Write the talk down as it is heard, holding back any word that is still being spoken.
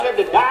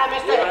deserve to die,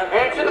 mister?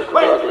 Answer the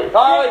question.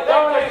 Carly,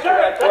 don't answer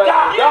that question.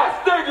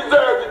 Yes, they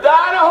deserve to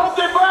die, and I hope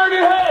they burn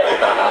in hell.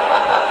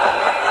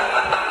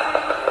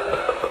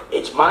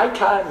 It's my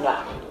time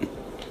now.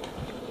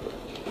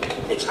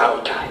 It's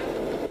our time.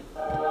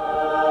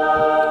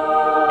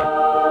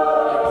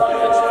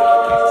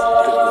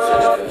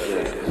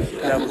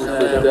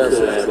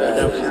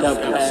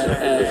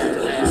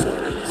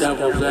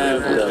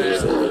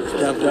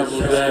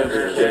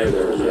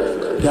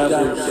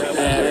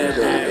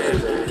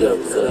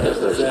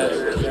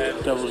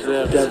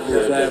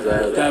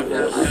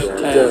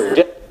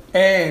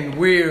 And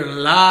we're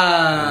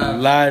live.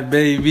 Live,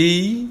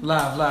 baby.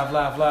 Live.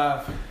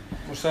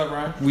 What's up,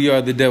 Ryan? We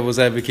are the Devil's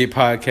Advocate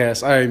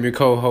podcast. I am your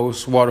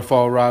co-host,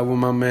 Waterfall Ride with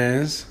my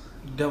mans.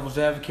 Devil's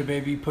Advocate,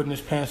 baby. Putting his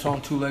pants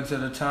on 2 legs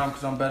at a time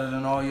because I'm better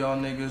than all y'all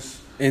niggas.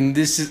 And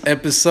this is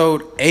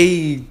episode 8.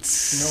 You know what I'm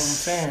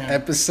saying?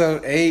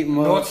 Episode 8,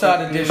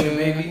 Northside edition,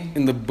 baby.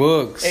 In the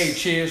books. Hey,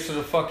 cheers to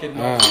the fucking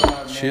Northside,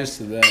 man. Cheers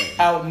to that.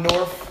 Out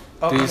north,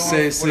 up Do you north,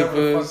 say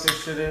whatever the fuck sippers?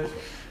 this shit is.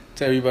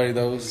 To everybody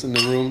those in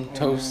the room,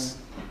 toast.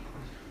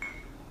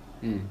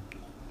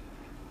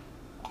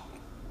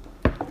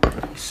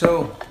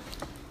 So,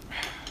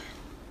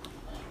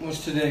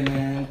 what's today,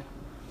 man?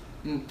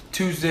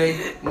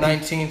 Tuesday,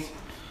 19th.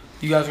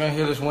 You guys are gonna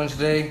hear this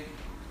Wednesday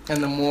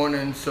in the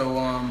morning, so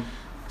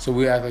So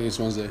we act like it's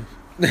Wednesday.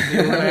 you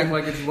wanna act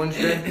like it's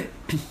Wednesday?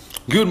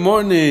 Good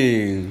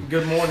morning.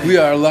 Good morning. We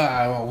are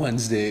live on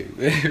Wednesday.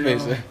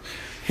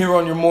 Here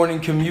on your morning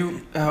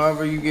commute,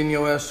 however you getting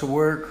your ass to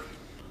work.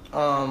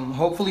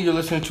 Hopefully you're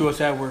listening to us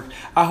at work.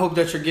 I hope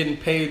that you're getting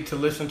paid to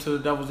listen to the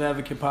Devil's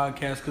Advocate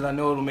podcast because I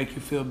know it'll make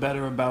you feel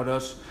better about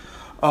us.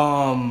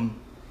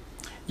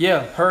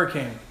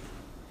 Hurricane.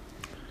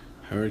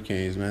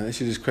 Hurricanes, man. That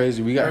shit is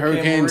crazy. We got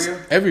Hurricane hurricanes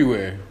Maria?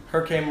 everywhere.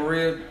 Hurricane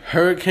Maria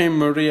Hurricane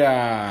Maria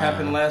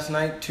happened last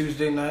night,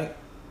 Tuesday night.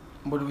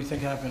 What do we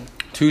think happened?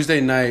 Tuesday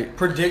night.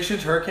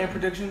 Predictions, hurricane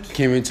predictions?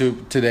 Came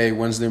into today,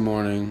 Wednesday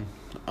morning.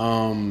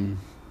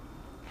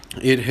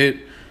 It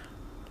hit,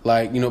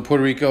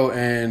 Puerto Rico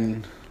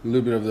and a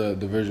little bit of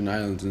the Virgin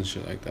Islands and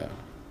shit like that.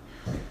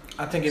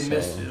 I think it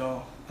missed it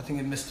all.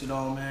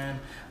 Man.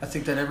 I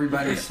think that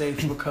everybody's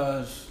safe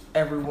because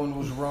everyone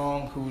was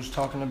wrong who was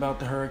talking about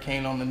the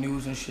hurricane on the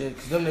news and shit.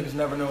 Because them niggas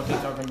never know what they're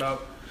talking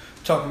about.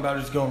 Talking about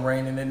it's going to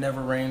rain and it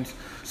never rains.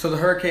 So the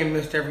hurricane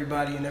missed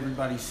everybody and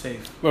everybody's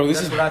safe. Bro,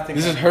 That's what I think.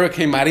 This is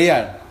Hurricane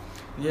Maria.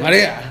 Yeah.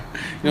 Maria.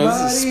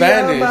 This is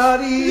Spanish.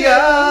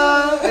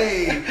 Maria.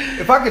 Hey,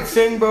 if I could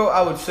sing, bro,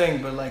 I would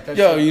sing. But like that.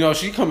 Yo,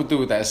 she coming through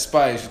with that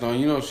spice.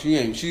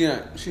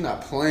 She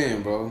not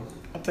playing, bro.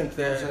 I think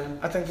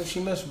that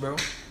she missed, bro.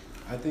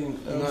 I think.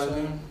 You know what I'm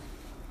saying?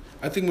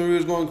 I think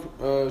Maria's going.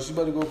 She's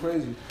about to go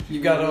crazy. You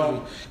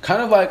got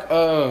kind of like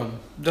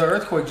the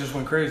earthquake just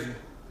went crazy.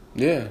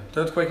 Yeah.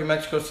 The earthquake in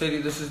Mexico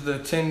City. This is the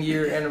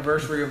 10-year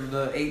anniversary of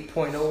the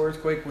 8.0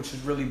 earthquake, which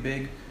is really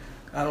big.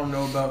 I don't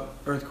know about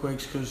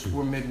earthquakes because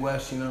we're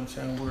Midwest. You know what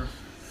I'm saying?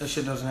 That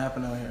shit doesn't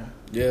happen out here.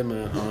 Yeah,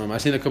 man. I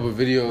seen a couple of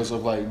videos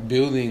of like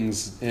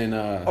buildings in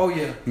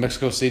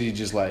Mexico City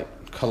just like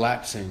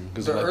collapsing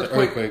because of the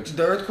earthquakes.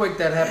 The earthquake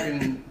that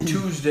happened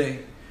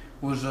Tuesday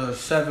was a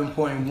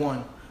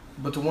 7.1.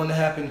 But the one that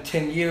happened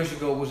 10 years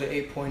ago was an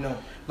 8.0.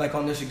 Like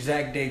on this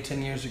exact day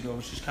 10 years ago,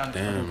 which is kind of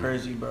fucking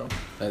crazy, bro.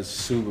 That's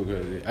super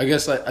crazy. I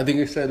guess I think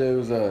it said it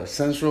was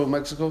central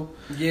Mexico.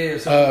 Yeah,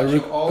 so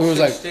all it was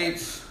 6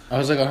 states. I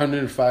was like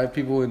 105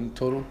 people in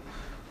total.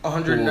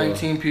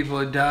 119 people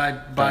had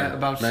died by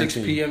about 6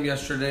 p.m.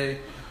 yesterday.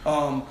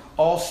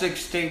 All 6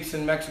 states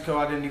in Mexico.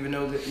 I didn't even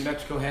know that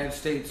Mexico had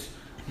states,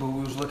 but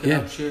we was looking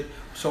up shit.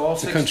 So all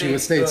 6 country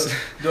states. with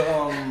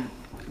states.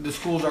 The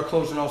schools are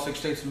closed in all 6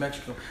 states in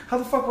Mexico. How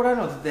the fuck would I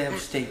know that they have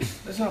states?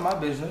 That's not my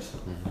business.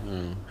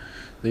 Mm-hmm.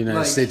 The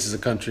United States is a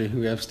country.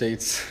 We have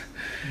states.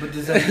 But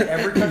does that mean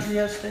every country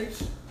has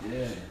states?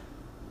 Yeah.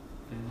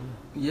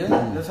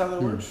 Yeah, that's how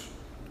that works.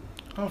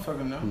 I don't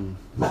fucking know.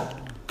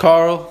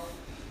 Carl,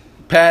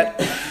 Pat.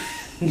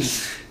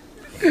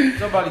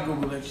 Somebody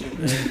Google that shit,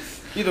 man.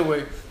 Either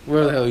way.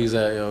 Where the hell he's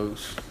at, yo?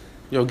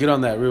 Yo, get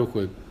on that real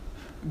quick.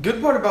 Good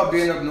part about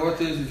being up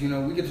north is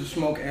we get to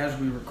smoke as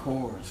we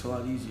record. It's a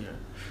lot easier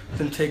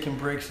than taking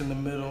breaks in the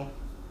middle,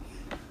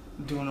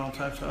 doing all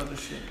types of other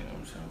shit. You know what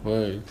I'm saying?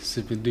 Word,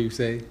 sipping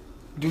Douce.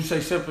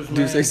 Douce sippers, man.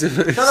 Douce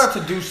sippers. Shout out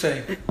to Douce.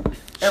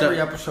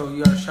 Every episode,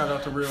 you gotta shout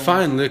out the real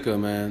fine liquor,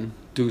 man.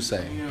 Douce. You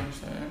know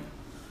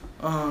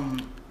what I'm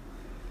saying?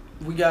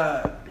 We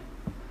got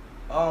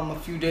a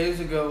few days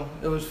ago.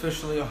 It was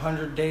officially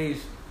 100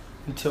 days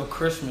until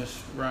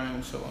Christmas,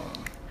 Ryan. So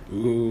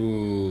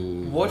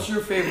Ooh. What's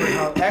your favorite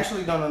holiday?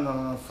 Actually,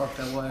 no. Fuck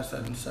that. We'll ask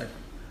that in a second.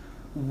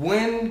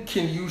 When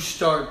can you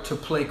start to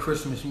play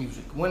Christmas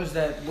music? When is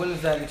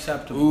that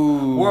acceptable?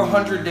 Ooh. We're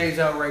 100 days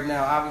out right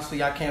now.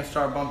 Obviously, I can't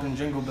start bumping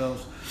Jingle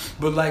Bells.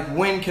 But,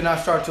 when can I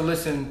start to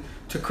listen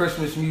to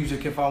Christmas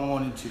music if I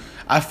wanted to?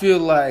 I feel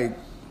like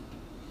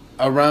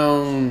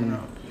around...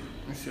 Let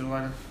me see the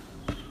lighter.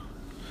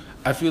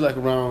 I feel like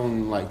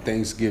around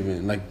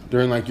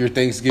during your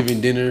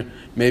Thanksgiving dinner,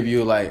 maybe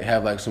you'll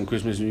have some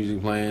Christmas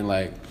music playing,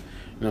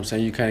 what I'm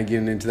saying? You kind of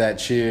getting into that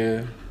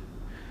cheer.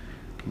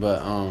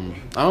 But, I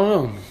don't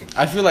know.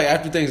 I feel like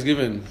after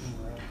Thanksgiving.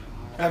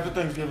 After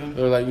Thanksgiving.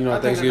 Or like,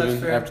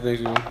 Thanksgiving, after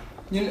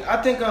Thanksgiving.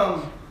 I think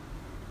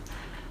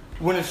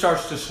when it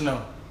starts to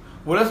snow.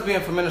 Well, us being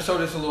from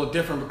Minnesota, it's a little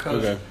different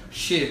because,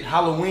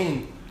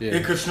 Halloween,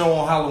 it could snow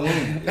on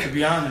Halloween, to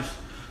be honest.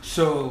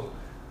 So,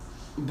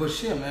 but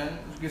shit, man,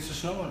 it gets to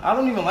snowing. I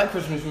don't even like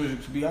Christmas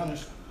music, to be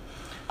honest.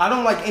 I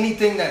don't like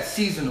anything that's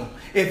seasonal.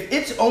 If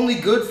it's only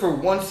good for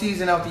one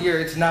season out the year,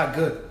 it's not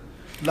good.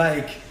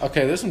 Like,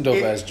 okay, there's some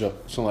dope ass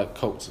jokes, some like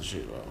coats and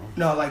shit, bro.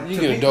 No, like you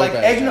to get me, a dope like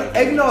ass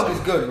eggnog is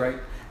good, right?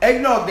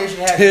 Eggnog they should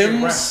have year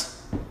round.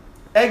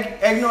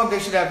 Eggnog they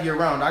should have year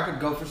round. I could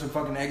go for some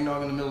fucking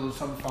eggnog in the middle of the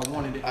summer if I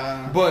wanted it.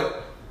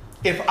 But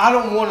if I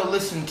don't want to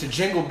listen to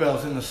Jingle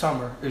Bells in the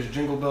summer, is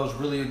Jingle Bells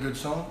really a good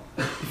song?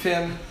 You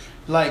feel me?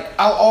 Like,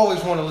 I'll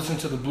always want to listen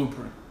to the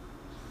Blueprint.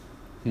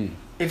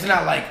 It's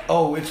not like,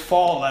 oh, it's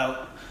fall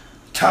out,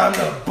 time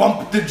to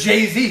bump the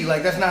Jay-Z.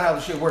 Like, that's not how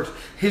the shit works.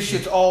 His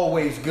shit's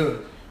always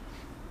good.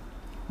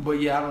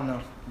 But yeah, I don't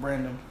know.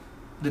 Random.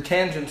 The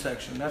tangent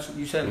section. That's what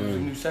you said. It was a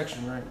new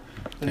section, right?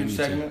 The new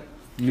segment.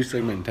 New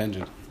segment,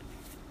 tangent.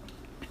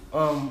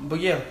 But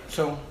yeah.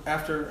 So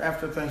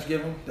after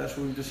Thanksgiving, that's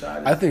what we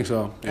decided. I think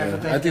so. Yeah.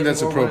 I think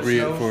that's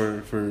appropriate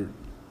for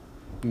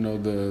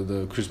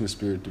the Christmas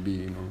spirit to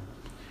be.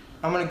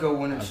 I'm gonna go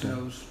when it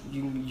snows.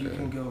 You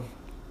can go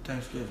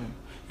Thanksgiving.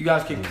 You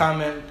guys can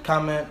comment,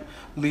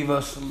 let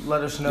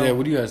us know. Yeah.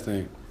 What do you guys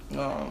think?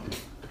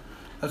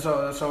 That's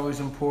always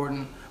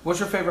important. What's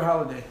your favorite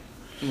holiday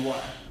and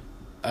why?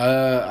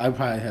 I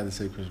probably have to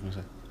say Christmas.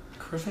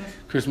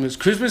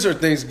 Christmas or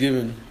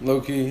Thanksgiving,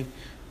 low key,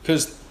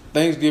 because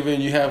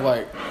Thanksgiving you have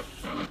like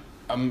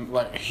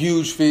a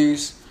huge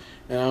feast,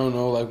 and I don't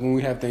know, like when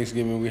we have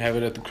Thanksgiving, we have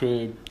it at the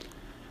crib.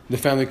 The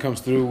family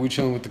comes through, we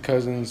chilling with the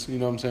cousins, you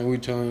know what I'm saying? We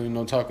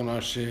chilling, talking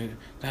our shit.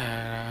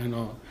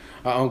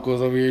 Our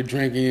uncles over here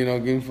drinking,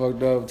 getting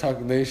fucked up,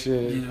 talking their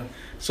shit. Yeah.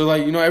 So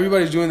like,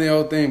 everybody's doing their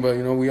own thing, but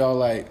we all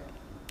like,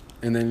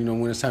 and then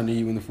when it's time to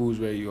eat, when the food's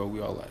ready,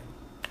 we all like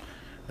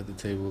at the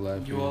table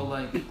laughing. You all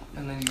like,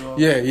 and then you all.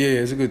 Yeah,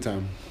 it's a good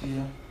time.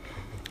 Yeah.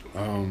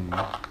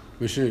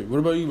 But shit, what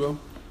about you, bro?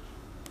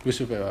 What's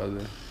your favorite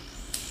holiday?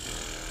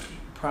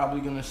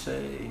 Probably gonna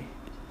say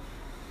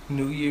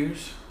New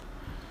Year's.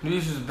 New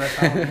Year's is the best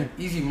holiday.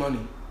 Easy money.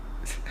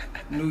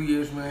 New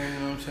Year's, man. You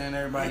know what I'm saying?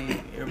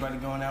 Everybody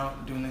going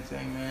out, doing their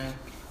thing, man.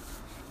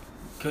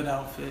 Good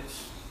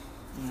outfits.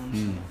 You know what I'm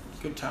saying?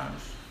 Good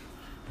times.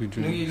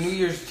 New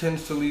Year's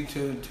tends to lead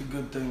to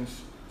good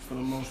things for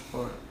the most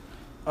part.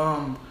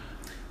 I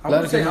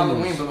would say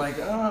Halloween, but like,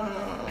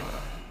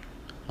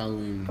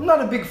 Halloween. I'm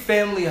not a big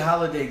family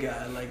holiday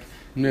guy. Like,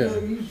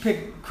 you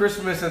pick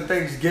Christmas and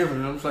Thanksgiving,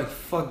 and I'm just like,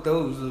 fuck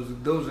those.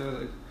 Those are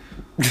like,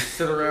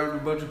 sit around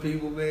with a bunch of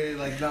people, man.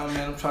 Like, nah,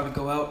 man, I'm trying to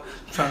go out.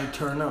 I'm trying to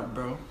turn up,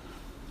 bro.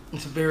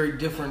 It's a very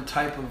different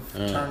type of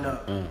turn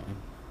up.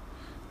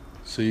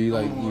 So you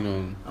like,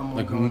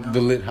 like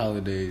the lit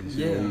holidays.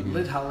 Yeah,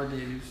 lit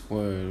holidays.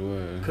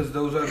 Word. Because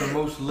those are the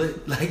most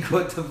lit. Like,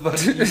 what the fuck?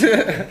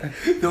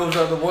 Those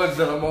are the ones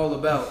that I'm all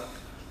about.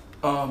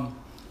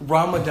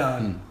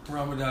 Ramadan.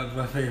 Ramadan's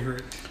my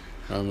favorite.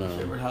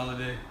 Favorite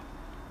holiday.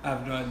 I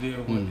have no idea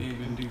what they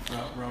even do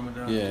for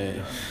Ramadan.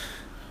 Yeah.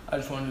 I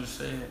just wanted to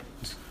say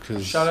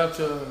it. Shout out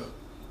to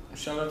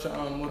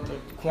what the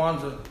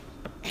Kwanzaa,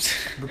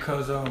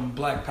 because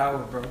Black Power,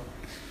 bro.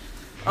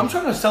 I'm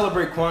trying to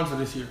celebrate Kwanzaa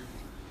this year.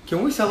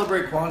 Can we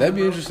celebrate Kwanzaa? That'd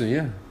be interesting,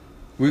 yeah.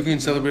 We can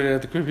celebrate it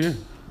at the crib here.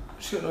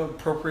 Should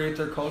appropriate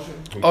their culture.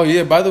 Oh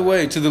yeah, by the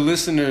way, to the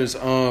listeners,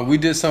 we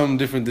did something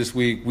different this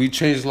week. We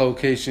changed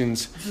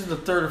locations. This is the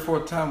third or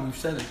fourth time we've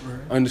said it,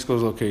 right?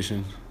 Undisclosed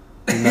location.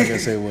 I'm not gonna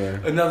say where.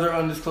 Another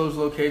undisclosed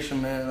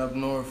location, man, up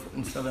north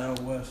instead of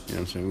out west. You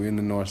know what I'm saying? We're in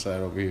the north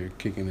side over here,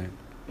 kicking it.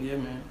 Yeah,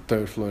 man.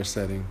 3rd floor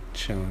setting,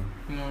 chilling.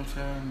 You know what I'm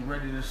saying?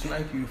 Ready to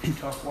snipe you if you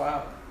talk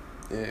wild.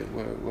 Yeah,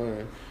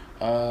 word.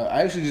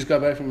 I actually just got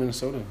back from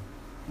Minnesota.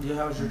 Yeah,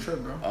 how was your trip,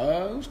 bro?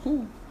 It was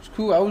cool.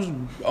 I was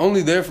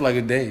only there for like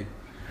a day.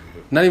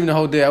 Not even the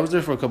whole day. I was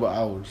there for a couple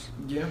hours.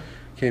 Yeah.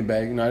 Came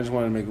back. I just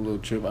wanted to make a little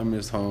trip. I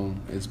missed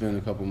home. It's been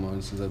a couple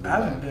months since I've been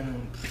back.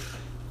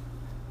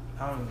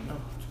 I don't even know.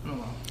 It's been a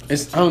while.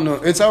 I don't know.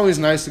 It's always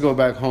nice to go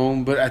back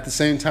home, but at the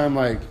same time,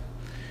 like,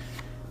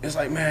 it's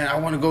like, man, I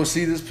want to go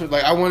see this.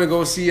 Like, I want to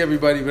go see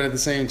everybody, but at the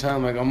same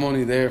time, like, I'm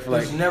only there for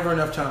like. There's never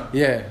enough time.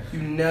 Yeah.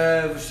 You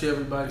never see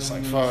everybody it's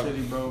in like, the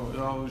city, bro. It's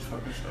always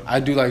fucking stuff. I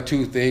do like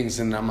 2 things,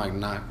 and I'm like,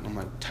 I'm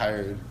like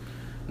tired.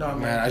 No,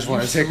 man, I just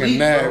want to take a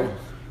nap. Bro.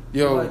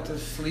 Yo, you're like the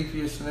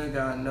sleepiest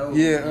nigga I know.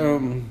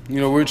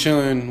 Yeah, we're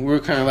chilling. We're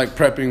kind of like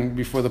prepping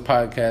before the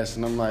podcast,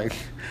 and I'm like,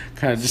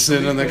 kind of just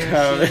sitting on the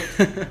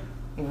couch.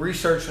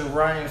 Researching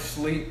Ryan's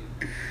sleep.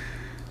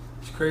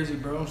 It's crazy,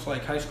 bro. It's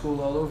like high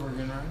school all over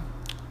again, right?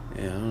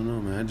 Yeah, I don't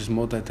know, man. I just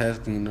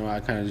multitasking. I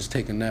kind of just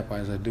take a nap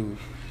as I do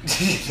it.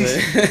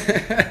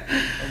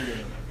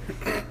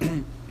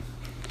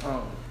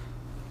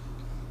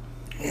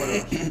 What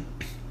else?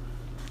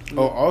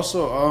 Oh,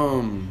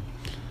 also,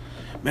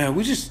 Man,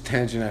 we just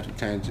tangent after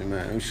tangent,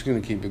 man. We're just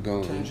gonna keep it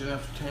going. Tangent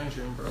after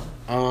tangent, bro.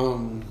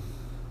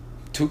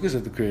 Tuka's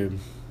at the crib.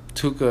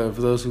 Tuka,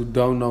 for those who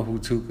don't know who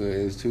Tuka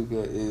is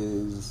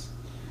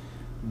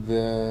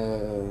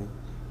the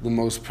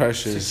most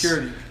precious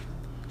security.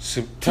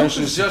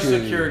 Precious just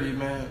security,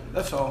 man.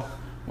 That's all.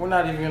 We're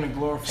not even gonna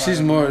glorify. She's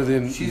her, more man.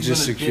 than She's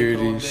just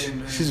security.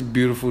 She's a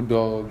beautiful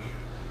dog.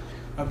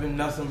 I've been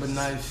nothing but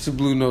nice. It's a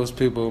blue nosed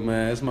people,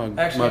 man. It's my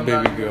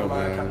baby girl,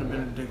 man. I've kind of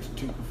been addicted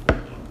to Tuka for a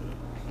little bit.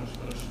 That's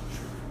true.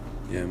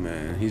 Yeah,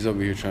 man. He's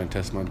over here trying to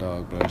test my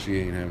dog, but she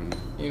ain't having it.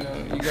 You know,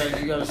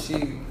 you gotta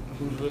see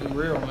who's really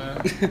real,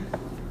 man.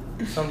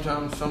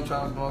 Sometimes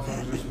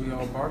motherfuckers just be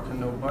all barking,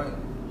 no bite.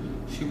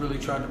 She really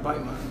tried to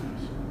bite my ass.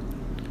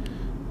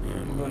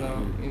 But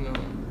you know,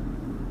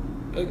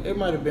 it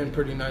might have been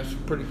pretty nice,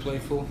 pretty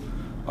playful.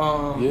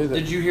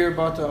 Did you hear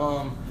about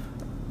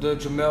the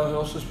Jamel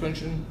Hill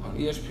suspension on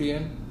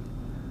ESPN?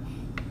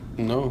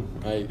 No,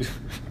 I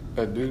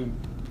didn't.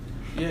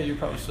 Yeah, you're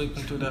probably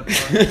sleeping through that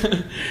part.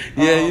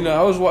 Yeah, you know,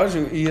 I was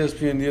watching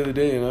ESPN the other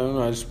day, and I don't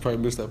know, I just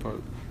probably missed that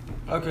part.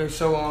 Okay,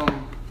 so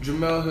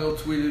Jamel Hill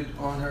tweeted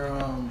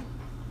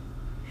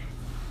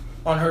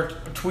on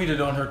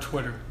her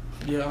Twitter.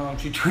 Yeah,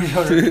 she tweeted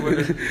on her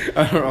Twitter.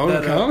 On her own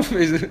account?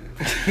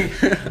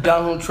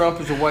 Donald Trump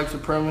is a white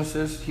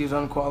supremacist. He is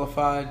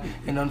unqualified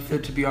and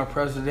unfit to be our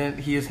president.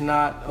 He is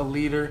not a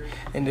leader,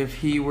 and if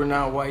he were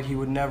not white, he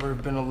would never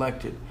have been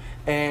elected.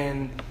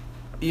 And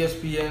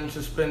ESPN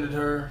suspended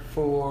her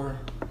for,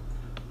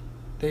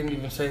 they didn't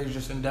even say it was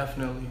just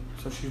indefinitely.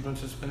 So she's been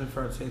suspended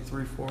for, I'd say,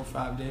 3, 4,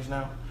 5 days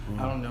now.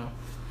 I don't know.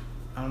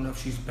 I don't know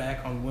if she's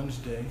back on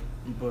Wednesday,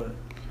 but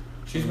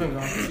she's been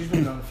gone. She's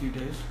been gone a few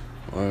days.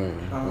 How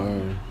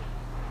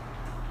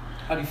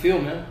do you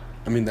feel, man?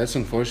 I mean, that's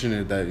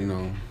unfortunate that, you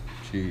know,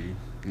 she,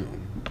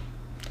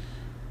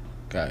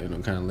 got,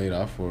 kind of laid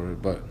off for it.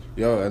 But,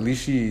 at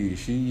least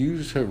she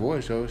used her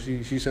voice, yo.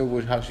 She said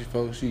how she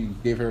felt. She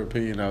gave her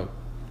opinion out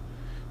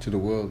to the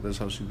world. That's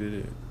how she did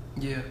it.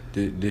 Yeah.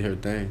 Did her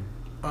thing.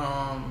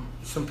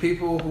 Some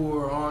people who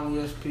are on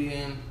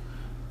ESPN,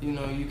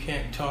 you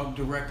can't talk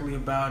directly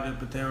about it,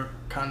 but they're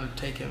kind of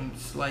taking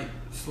slight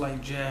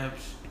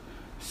jabs,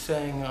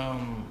 saying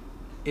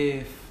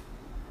if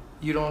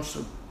you don't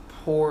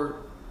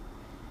support,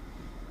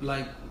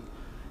 like,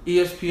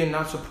 ESPN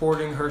not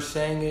supporting her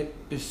saying it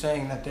is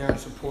saying that they're in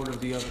support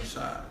of the other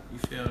side. You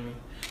feel me?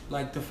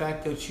 Like, the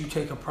fact that you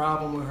take a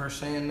problem with her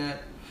saying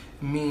that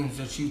means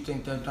that you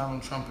think that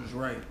Donald Trump is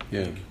right.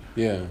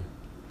 Yeah.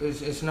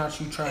 It's not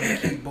you trying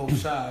to keep both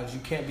sides.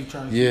 You can't be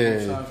trying to keep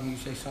both sides when you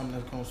say something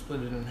that's going to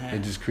split it in half.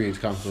 It just creates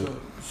conflict.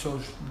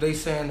 So they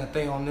saying that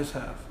they on this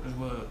half is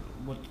what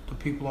the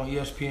people on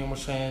ESPN were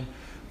saying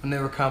when they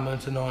were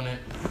commenting on it.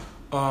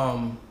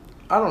 I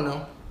don't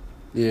know.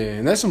 Yeah,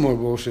 and that's some more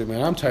bullshit,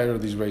 man. I'm tired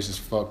of these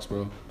racist fucks,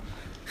 bro.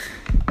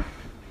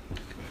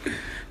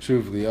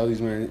 Truthfully, all these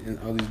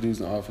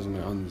dudes in office,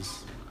 man, on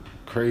this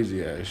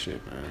crazy ass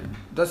shit, man.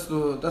 That's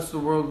the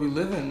world we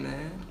live in,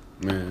 man.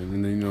 Man,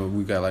 and then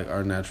we got like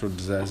our natural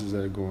disasters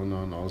that are going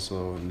on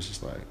also, and it's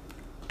just like,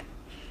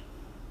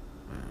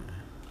 man.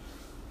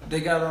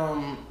 They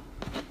got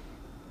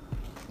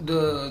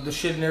the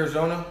shit in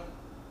Arizona.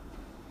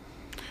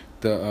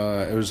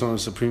 The Arizona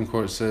Supreme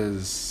Court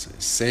says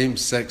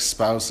same-sex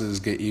spouses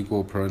get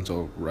equal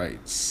parental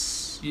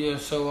rights. Yeah,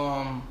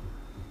 so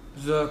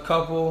there's a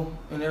couple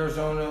in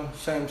Arizona,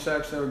 same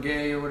sex, they were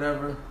gay or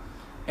whatever,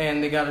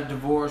 and they got a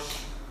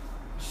divorce.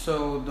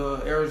 So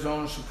the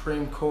Arizona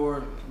Supreme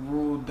Court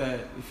ruled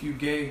that if you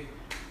gay,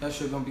 that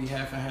shit gonna be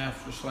half and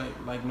half, just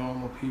like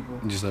normal people.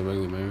 Just like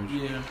regular marriage?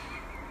 Yeah.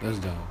 That's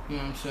dope. You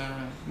know what I'm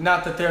saying?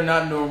 Not that they're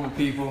not normal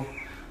people,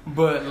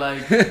 but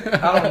like,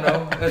 I don't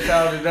know. That's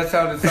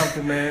how it's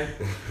something, man.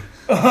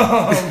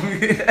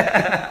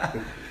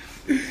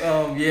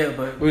 Yeah,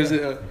 but... What is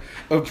it?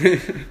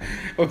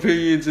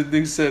 Opinions and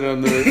things said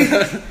on the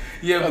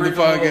on the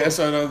podcast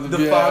on the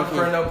fine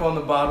print up on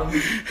the bottom.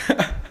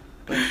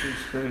 That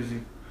shit's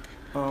crazy.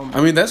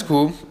 I mean, that's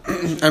cool.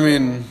 I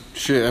mean,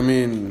 shit. I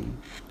mean,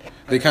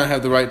 they kind of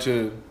have the right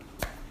to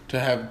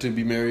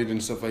be married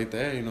and stuff like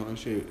that.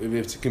 Shit. If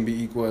it can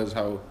be equal as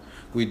how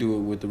we do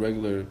it with the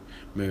regular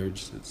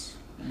marriage, it's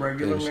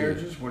regular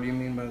marriages. What do you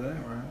mean by that,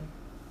 right?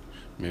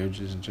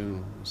 Marriages in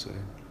general, I'll say.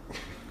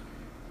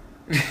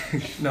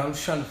 No, I'm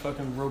just trying to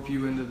fucking rope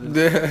you into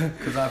this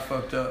because I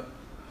fucked up.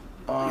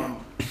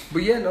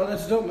 But yeah, no,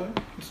 that's dope, man.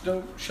 It's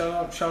dope. Shout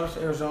out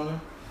to Arizona.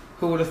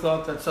 Who would have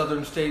thought that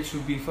southern states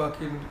would be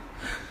fucking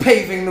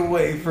paving the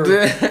way for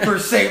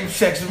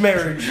same-sex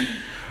marriage?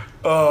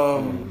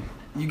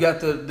 You got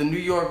the New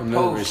York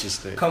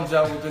Post comes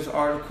out with this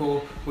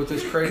article with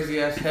this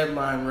crazy-ass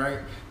headline, right?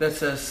 That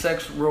says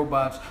sex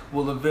robots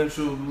will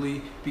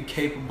eventually be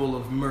capable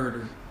of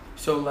murder.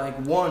 So, like,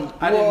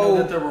 I didn't know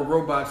that there were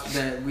robots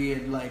that we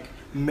had, like,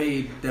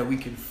 made that we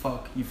could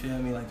fuck. You feel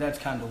me? Like, that's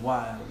kind of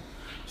wild.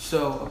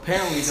 So,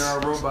 apparently there are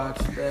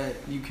robots that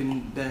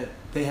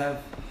they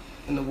have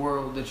in the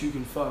world that you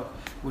can fuck,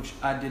 which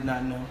I did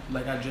not know,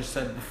 like I just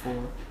said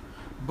before.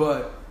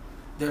 But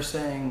they're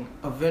saying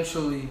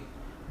eventually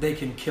they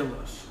can kill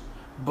us.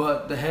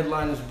 But the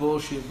headline is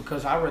bullshit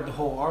because I read the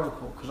whole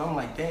article. Because I'm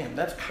like, damn,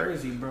 that's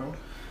crazy, bro.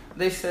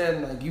 They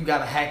said, like, you got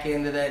to hack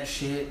into that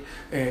shit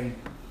and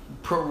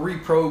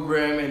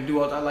reprogram and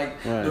do all that.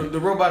 Like, the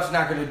robot's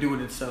not going to do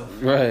it itself.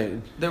 Right.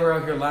 They were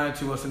out here lying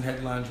to us in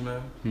headlines,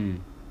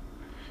 man.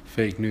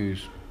 Fake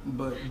news.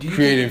 But do you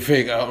creating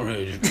fake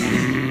outrage. Do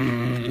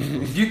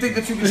you think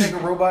that you can take a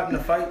robot in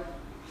a fight?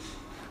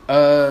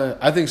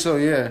 I think so,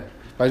 yeah.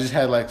 If I just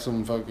had, like,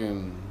 some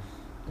fucking...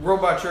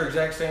 Robot your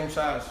exact same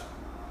size.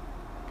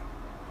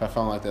 If I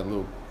found, like, that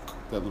little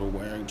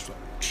wiring, just, like,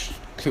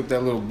 clip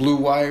that little blue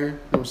wire, you know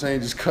what I'm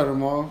saying? Just cut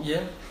them off.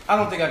 Yeah. I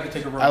don't think I could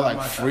take a robot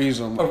my size. Freeze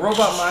them. A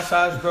robot my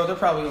size, bro, they're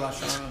probably a lot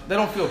stronger. They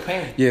don't feel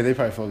pain. Yeah, they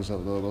probably focus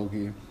up, though,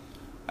 low-key.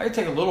 I could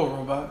take a little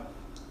robot.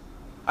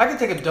 I could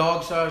take a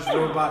dog-sized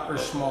robot or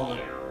smaller.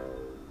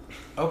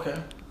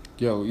 Okay.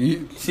 Yo,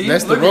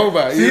 that's the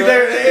robot. See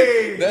there?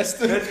 Hey, that's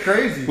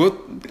crazy.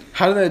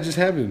 How did that just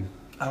happen?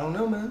 I don't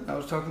know, man. I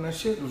was talking that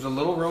shit. It was a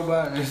little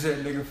robot, and it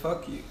said, "Nigga,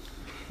 fuck you."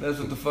 That's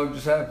what the fuck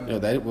just happened. Yo,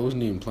 that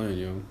wasn't even playing,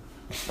 yo.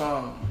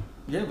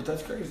 Yeah, but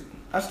that's crazy.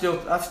 I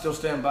still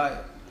stand by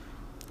it.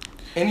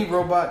 Any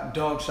robot,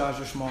 dog size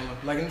or smaller.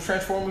 Like in the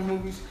Transformers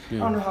movies, I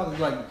don't know how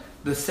like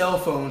the cell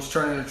phones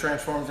turn into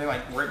Transformers. They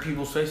like rip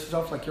people's faces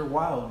off. Like you're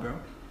wild, bro.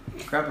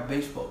 Grab a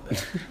baseball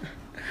bat.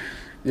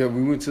 Yeah,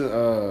 we went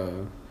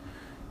to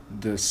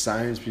the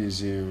Science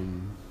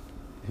Museum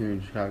here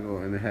in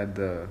Chicago, and they had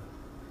the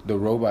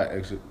robot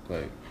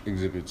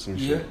exhibits and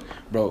shit. Yeah.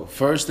 Bro,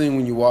 first thing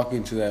when you walk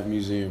into that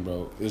museum,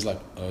 bro, is like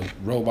a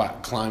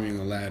robot climbing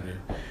a ladder.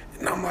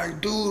 And I'm like,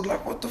 dude,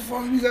 like, what the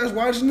fuck? You guys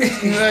watching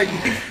this? And like,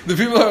 the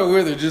people that are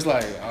with are just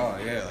like, oh,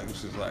 yeah. Like,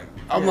 it's just like,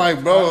 I'm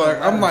like, bro, like,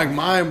 I'm like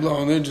mind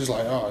blown. They're just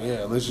like, oh,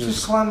 yeah, let's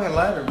just climb that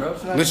ladder, bro.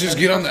 Let's just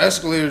get on the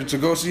escalator to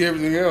go see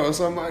everything else.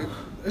 I'm like,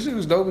 that shit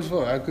was dope as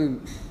fuck. I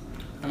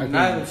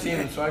haven't seen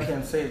it, so I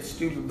can't say it's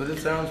stupid, but it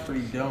sounds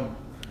pretty dumb.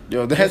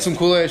 Yo, they had some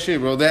cool ass shit,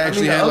 bro. They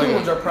actually the had other like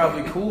ones are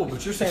probably cool,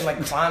 but you're saying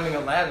like climbing a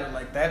ladder,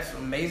 like that's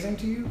amazing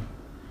to you?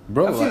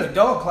 Bro, I've seen a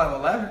dog climb a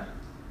ladder.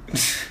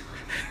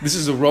 This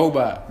is a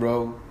robot,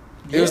 bro.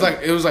 Yeah. It was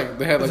like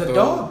they had like a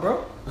dog, bro.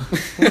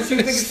 What do you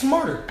think is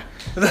smarter?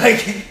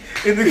 Like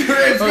in the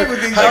grand scheme of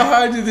things. How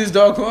high did this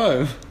dog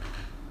climb?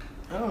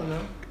 I don't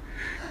know.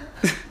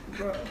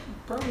 Bro,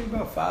 probably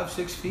about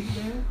 5-6 feet,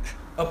 man.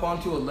 Up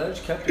onto a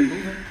ledge, kept it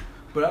moving.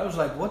 But I was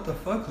like, what the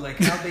fuck? Like,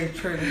 how they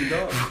train these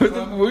dogs?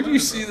 Where'd you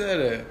see that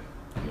at?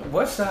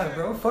 West side,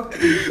 bro. Fuck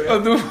the east side.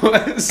 On the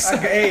west side.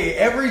 Hey,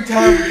 every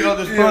time we get on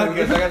this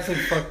podcast, I gotta say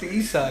fuck the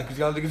east side because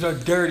y'all niggas are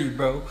dirty,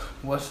 bro.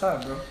 West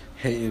side, bro.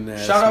 Hating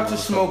that. Shout out to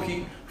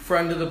Smokey,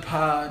 friend of the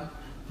pod.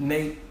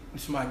 Nate,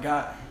 it's my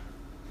guy.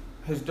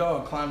 His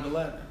dog climbed a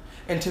ladder.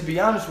 And to be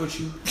honest with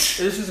you,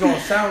 this is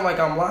gonna sound like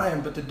I'm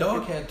lying, but the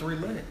dog had 3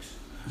 legs.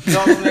 His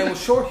dog's name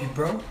was Shorty,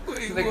 bro.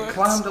 They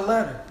climbed the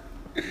ladder.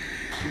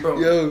 Bro.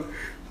 Yo,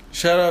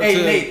 shout out to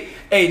Nate.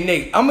 Hey,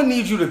 Nate, I'm going to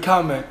need you to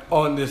comment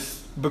on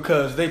this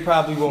because they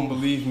probably won't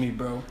believe me,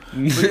 bro.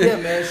 But yeah,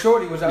 man,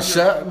 Shorty was out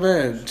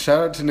here. Shout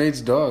out to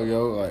Nate's dog,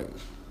 yo. Like,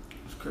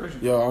 it's crazy.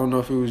 Yo, I don't know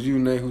if it was you,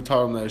 Nate, who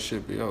taught him that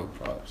shit, but yo,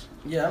 props.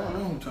 Yeah, I don't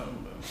know who I'm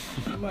talking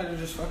about. You might have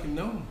just fucking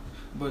known.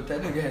 But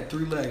that nigga had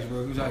 3 legs,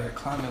 bro. He was out here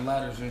climbing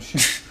ladders and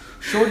shit.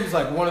 Shorty's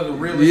like one of the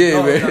realest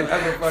dogs I've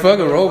ever fucking fuck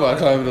a robot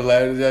climbing the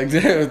ladder. Like,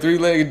 damn, a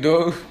 3-legged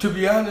dog. To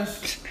be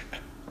honest,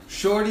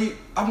 Shorty,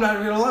 I'm not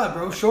even gonna lie,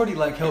 bro. Shorty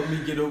like helped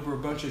me get over a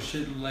bunch of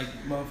shit like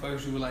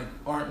motherfuckers who like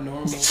aren't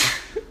normal.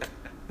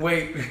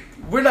 Wait,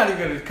 we're not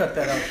even gonna cut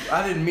that out.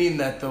 I didn't mean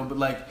that though, but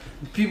like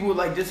people with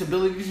like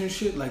disabilities and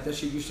shit, like that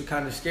shit used to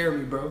kind of scare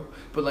me, bro.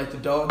 But like the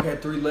dog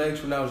had 3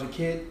 legs when I was a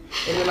kid,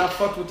 and then I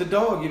fucked with the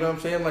dog. You know what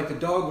I'm saying? Like the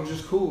dog was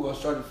just cool. I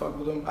started to fuck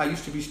with him. I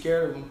used to be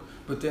scared of him,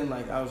 but then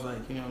like I was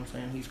like, you know what I'm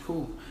saying? He's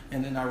cool.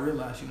 And then I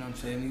realized, you know what I'm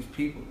saying? These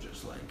people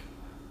just like.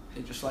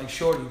 They're just like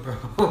Shorty,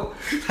 bro.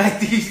 Like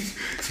these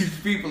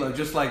people are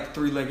just like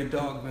 3-legged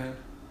dog, man.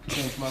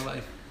 Changed my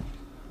life.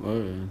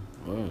 Word.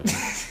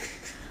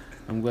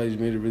 I'm glad you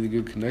made a really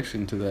good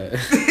connection to that.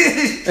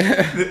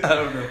 I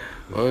don't know.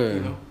 Word.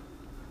 You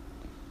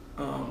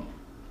know?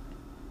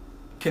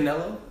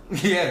 Canelo?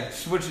 Yeah,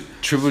 switch it.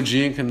 Triple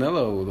G and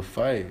Canelo with a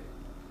fight.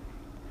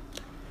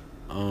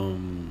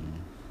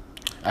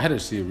 I had to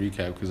see a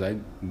recap because I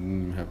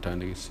didn't even have time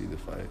to see the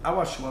fight. I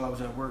watched it while I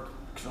was at work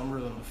because I'm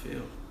real in the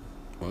field.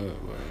 What? You know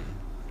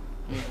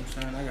what I'm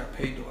saying? I got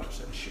paid to watch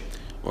that shit.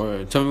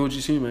 Or tell me what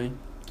you see, man.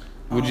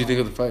 What did you think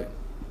of the fight?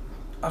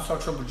 I saw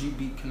Triple G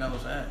beat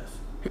Canelo's ass.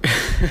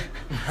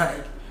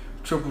 Like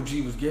Triple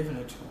G was giving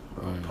it to him.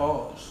 Right.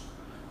 Pause.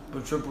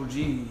 But Triple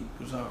G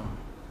was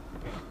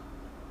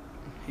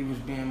he was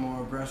being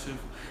more aggressive.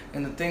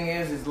 And the thing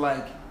is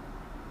like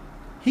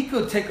he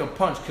could take a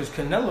punch because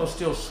Canelo's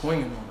still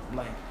swinging on him.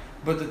 Like.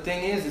 But the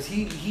thing is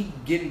he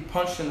getting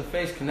punched in the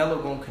face.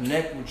 Canelo gonna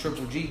connect with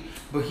Triple G,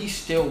 but he's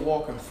still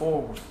walking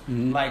forward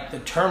like the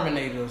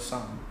Terminator or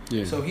something.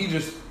 Yeah. So he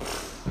just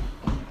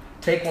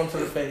take one to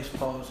the face,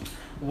 pause,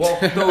 walk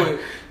through it,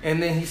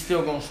 and then he's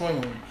still gonna swing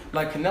on him.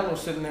 Like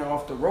Canelo's sitting there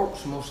off the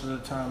ropes most of the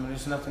time, and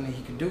there's nothing that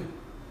he can do.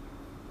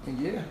 And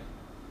yeah.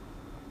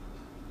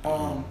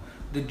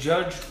 the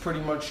judge pretty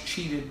much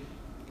cheated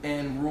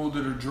and ruled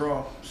it a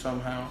draw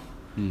somehow.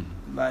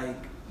 Like,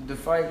 the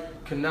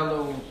fight,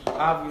 Canelo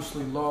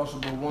obviously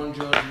lost, but one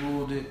judge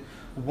ruled it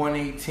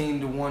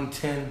 118 to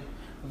 110,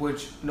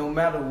 which no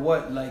matter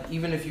what, like,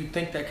 even if you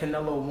think that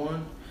Canelo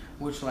won,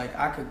 which, like,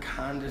 I could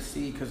kind of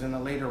see, because in the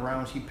later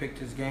rounds he picked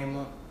his game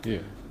up. Yeah.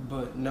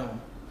 But no.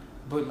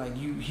 But, like,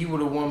 he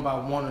would have won by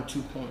 1 or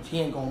 2 points. He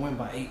ain't going to win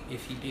by 8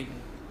 if he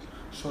didn't.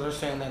 So they're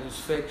saying that it's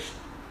fixed.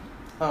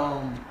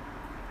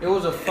 It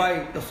was a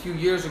fight a few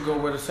years ago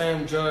where the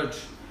same judge,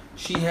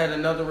 she had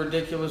another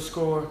ridiculous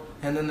score,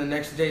 and then the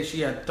next day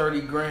she had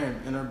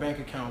 $30,000 in her bank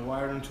account,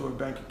 wired into her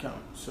bank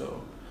account.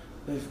 So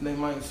they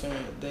might say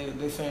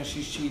they saying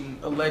she's cheating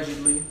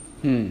allegedly.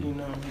 You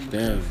know,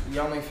 damn.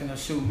 Y'all ain't finna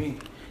sue me.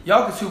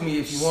 Y'all can sue me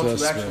if you want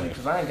to, actually,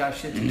 because I ain't got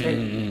shit to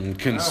take.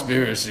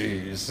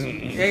 Conspiracies.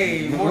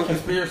 Hey, more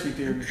conspiracy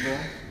theories, bro.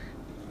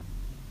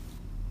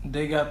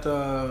 They got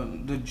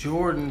the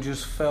Jordan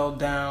just fell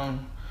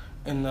down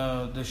in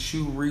the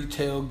shoe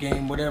retail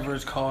game, whatever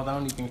it's called. I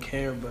don't even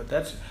care, but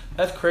that's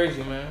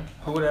crazy, man.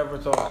 Who would ever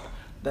thought?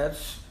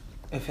 That's,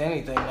 if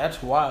anything,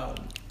 that's wild.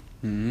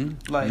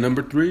 Like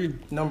number 3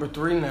 now.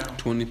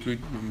 23,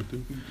 number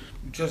 3.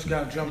 Just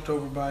got jumped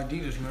over by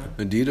Adidas, man.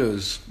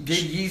 Adidas. Did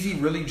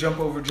Yeezy really jump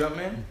over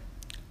Jumpman?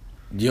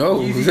 Yo,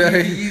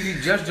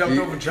 Yeezy just jumped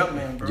over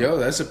Jumpman, bro. Yo,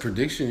 that's a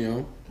prediction,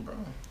 yo. Bro,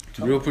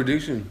 real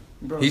prediction.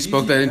 Bro, he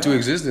spoke that into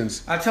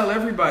existence. I tell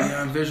everybody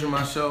I envision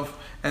myself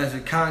as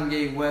a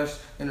Kanye West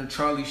and a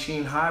Charlie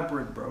Sheen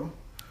hybrid, bro.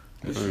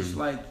 It's just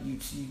like you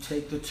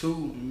take the two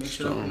and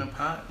mix it up in a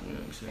pot. You know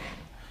what I'm saying?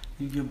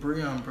 You get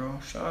Breon, bro.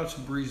 Shout out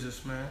to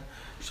Breezes, man.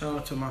 Shout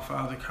out to my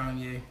father,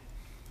 Kanye.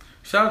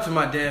 Shout out to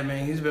my dad,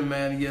 man. He's been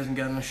mad he hasn't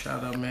gotten a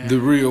shout out, man. The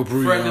real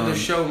Breon. Friend of the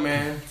show,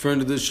 man.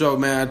 Friend of the show,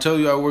 man. I told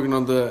you I was working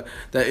on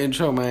that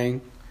intro,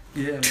 man.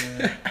 Yeah,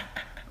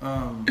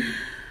 man.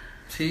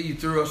 See, you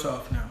threw us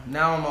off now.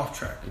 Now I'm off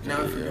track. Okay,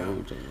 now I forgot.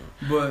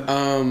 But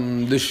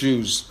the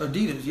shoes.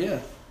 Adidas, yeah.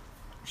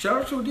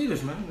 Shout out to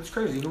Adidas, man. That's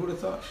crazy. Who would have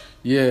thought?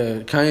 Yeah,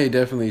 Kanye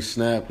definitely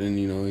snapped, and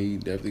he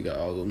definitely got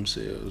all them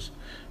sales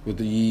with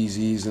the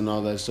Yeezys and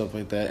all that stuff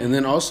like that. And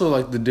then also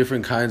like the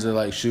different kinds of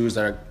like shoes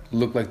that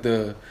look like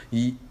the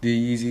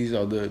Yeezys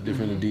or the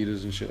different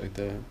Adidas and shit like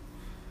that.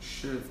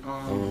 Shit.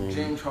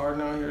 James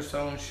Harden out here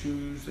selling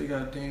shoes. They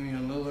got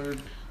Damian Lillard.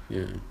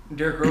 Yeah.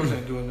 Derrick Rose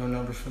ain't doing no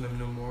numbers for them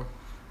no more.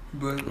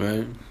 But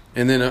right.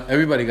 And then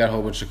everybody got a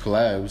whole bunch of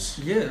collabs.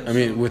 Yeah. I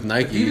mean, with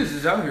Nike. Adidas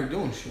is out here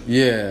doing shit.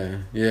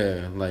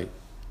 Yeah. Like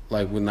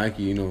with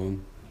Nike,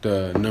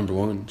 the number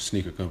one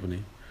sneaker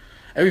company.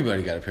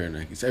 Everybody got a pair of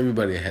Nikes.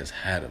 Everybody has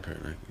had a pair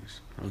of Nikes.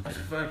 Okay. That's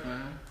a fact,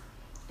 man.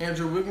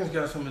 Andrew Wiggins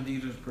got some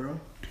Adidas, bro.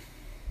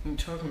 What you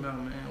talking about,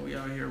 man? We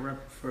out here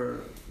repping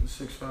for the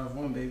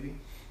 651, baby.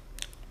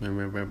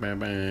 Bam.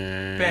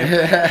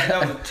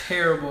 That was a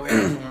terrible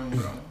anthem,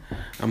 bro.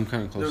 I'm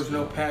kind of close. There was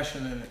no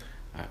passion in it.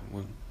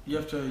 You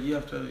have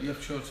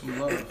to show some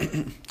love.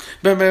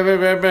 Bam.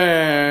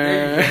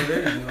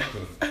 There you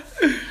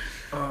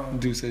go.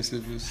 Do say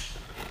syphilis.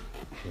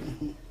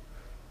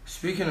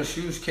 Speaking of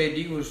shoes,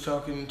 KD was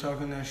talking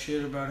that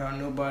shit about how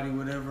nobody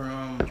would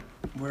ever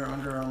wear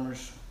Under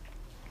Armours,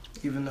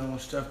 even though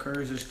Steph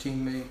Curry's his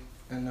teammate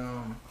and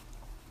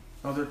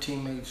other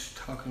teammates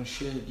talking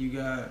shit. You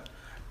got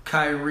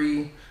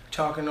Kyrie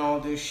talking all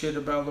this shit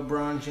about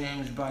LeBron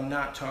James by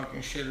not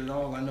talking shit at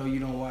all. I know you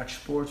don't watch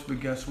sports,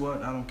 but guess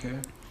what? I don't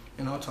care,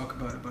 and I'll talk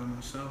about it by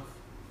myself.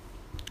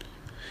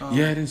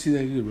 Yeah, I didn't see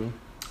that either, bro.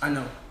 I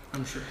know.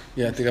 I'm sure.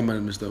 Yeah, I think I might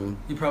have missed that one.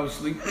 You probably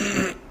sleep.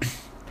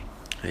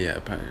 Yeah, I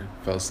probably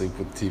fell asleep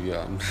with the TV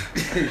on.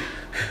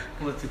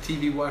 Let the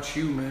TV watch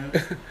you, man.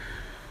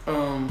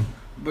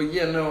 But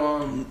yeah,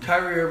 no,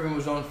 Kyrie Irving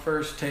was on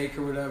First Take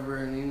or whatever,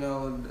 and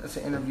that's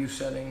an interview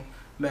setting.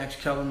 Max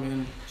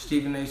Kellerman,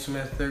 Stephen A.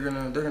 Smith, they're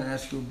gonna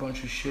ask you a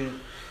bunch of shit.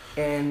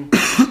 And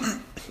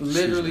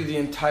literally the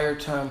entire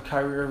time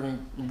Kyrie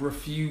Irving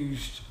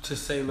refused to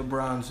say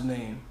LeBron's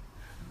name.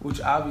 Which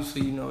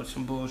obviously it's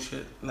some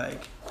bullshit.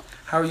 Like,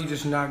 how are you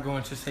just not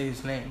going to say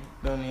his name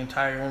during the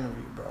entire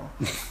interview, bro?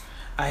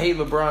 I hate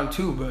LeBron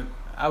too, but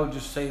I would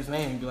just say his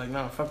name and be like,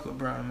 nah, fuck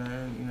LeBron,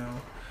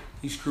 man.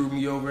 He screwed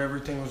me over.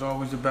 Everything was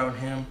always about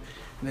him.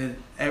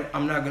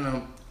 I'm not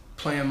gonna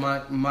plan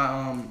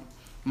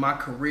my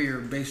career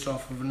based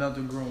off of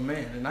another grown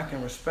man, and I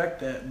can respect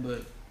that,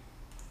 but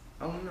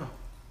I don't know.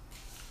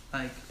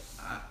 Like,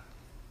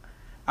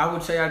 I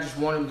would say I just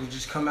want him to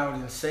just come out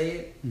and say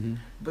it. Mm-hmm.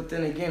 But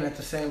then again, at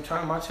the same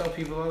time, I tell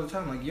people all the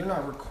time, like, you're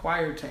not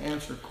required to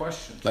answer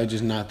questions. Like,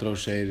 just not throw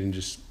shade and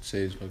just say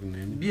his fucking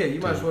name. Yeah, you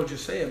might as well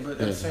just say it. But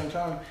at the same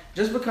time,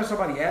 just because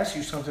somebody asks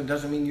you something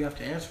doesn't mean you have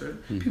to answer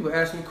it. Mm-hmm. People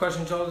ask me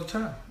questions all the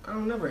time. I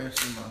don't never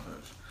answer them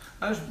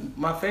first.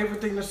 My favorite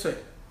thing to say,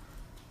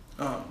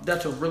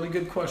 that's a really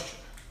good question.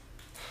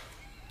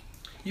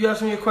 You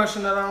ask me a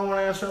question that I don't want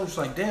to answer, I'm just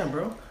like, damn,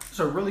 bro, that's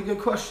a really good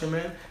question,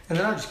 man. And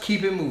then I just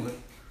keep it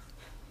moving.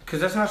 Because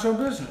that's not your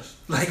business.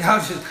 Like,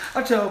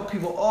 I tell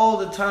people all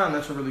the time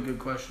that's a really good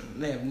question.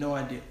 They have no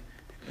idea.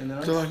 And then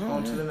I'm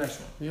on to the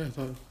next one. Yeah, I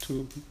thought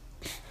too.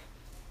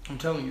 I'm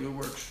telling you, it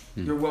works.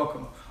 You're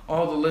welcome.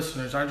 All the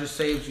listeners, I just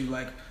saved you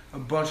like a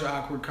bunch of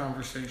awkward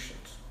conversations.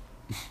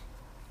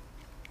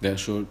 That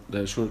short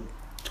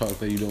talk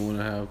that you don't want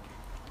to have.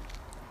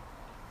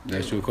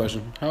 Ask you a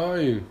question. How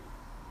are you?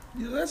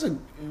 Yeah, that's a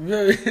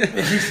very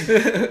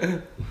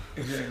Exactly.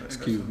 That's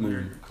keep a very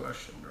moving. good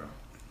question, bro.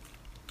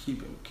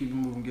 Keep it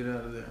moving. Get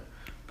out of there.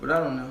 But I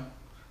don't know.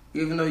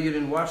 Even though you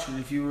didn't watch it,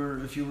 if you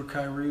were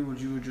Kyrie, would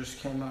you have just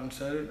came out and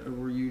said it, or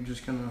were you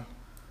just gonna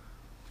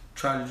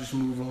try to just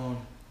move on?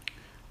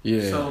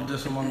 Yeah. Settle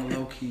this among the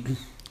low key.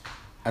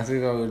 I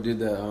think I would have did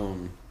that.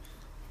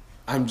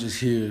 I'm just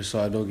here so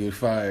I don't get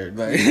fired.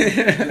 Like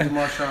Did the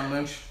Marshawn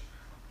Lynch,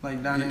 like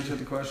not answer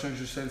the question,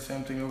 just say the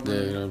same thing over.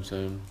 Yeah, you know what I'm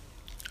saying.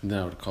 And then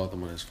I would have called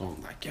him on his phone,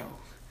 like, "Yo,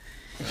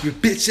 you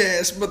bitch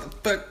ass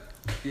motherfucker."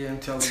 Yeah,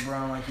 and tell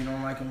LeBron like you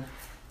don't like him.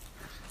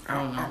 I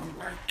don't know.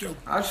 Like, yo.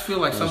 I just feel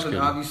like I'm just something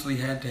kidding. obviously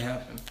had to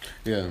happen.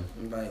 Yeah.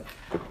 Like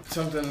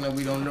something that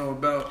we don't know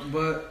about,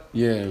 but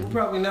Yeah. we'll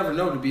probably never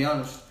know, to be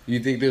honest. You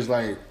think there's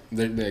like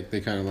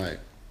they kind of like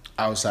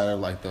outside of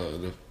like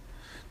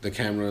the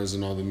cameras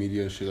and all the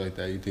media and shit like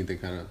that? You think they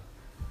kind of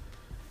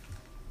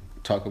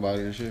talk about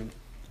it and shit?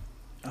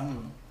 I don't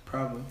know.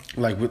 Probably.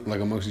 Like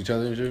amongst each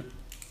other and shit?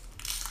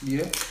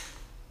 Yeah.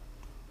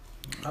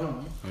 I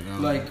don't know.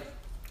 Like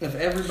if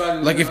everybody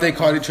was Like if they around-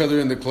 caught each other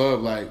in the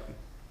club, like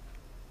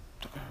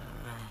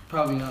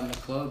Probably not in the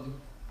club,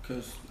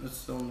 because it's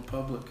still in the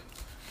public,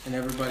 and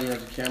everybody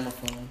has a camera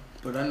phone.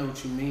 But I know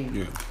what you mean.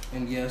 yeah,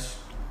 And yes,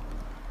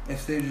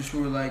 if they just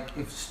were like,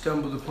 if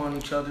stumbled upon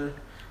each other,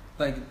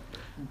 like,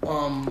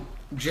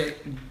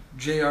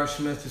 J.R.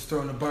 Smith is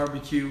throwing a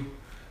barbecue,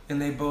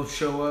 and they both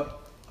show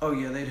up. Oh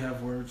yeah, they'd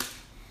have words.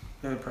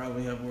 They'd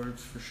probably have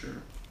words for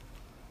sure.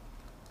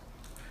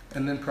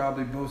 And then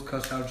probably both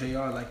cuss out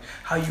JR like,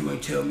 how you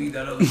ain't tell me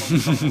that other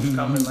motherfucker was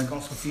coming, like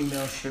on some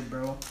female shit,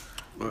 bro.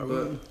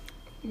 But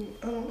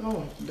I don't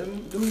know.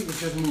 Them niggas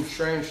just move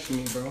strange to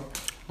me, bro.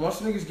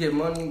 Once niggas get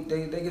money,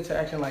 they get to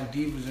acting like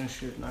divas and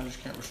shit, and I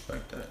just can't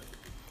respect that.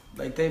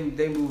 Like they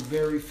move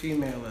very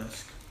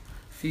female-esque.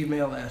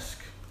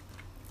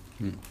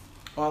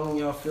 All in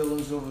y'all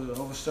feelings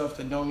over stuff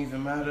that don't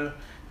even matter.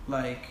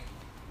 Like,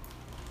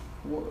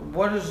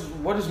 what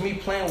is me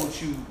playing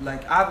with you?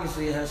 Like,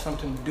 obviously it has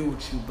something to do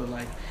with you, but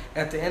like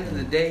at the end of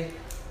the day,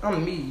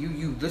 I'm me,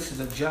 you. This is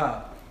a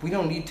job. We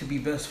don't need to be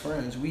best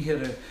friends. We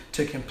here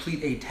to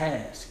complete a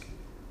task.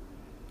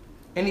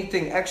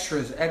 Anything extra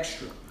is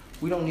extra.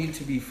 We don't need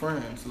to be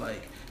friends.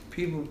 Like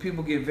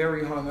people get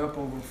very hung up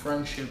over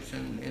friendships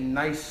and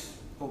nice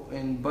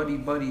and buddy.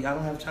 I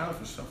don't have time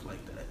for stuff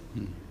like that.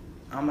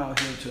 I'm out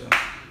here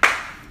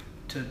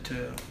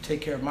to take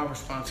care of my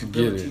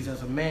responsibilities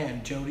as a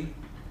man, Jody.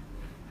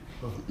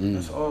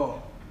 That's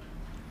all.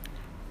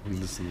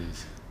 listen to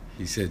this.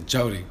 He said,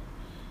 "Jody."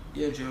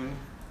 Yeah, Jody. You know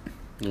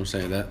what I'm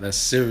saying? That's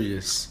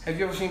serious. Have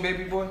you ever seen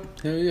Baby Boy?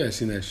 Hell yeah, I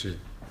seen that shit.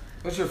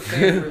 What's your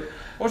favorite?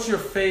 What's your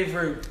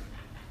favorite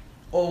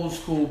old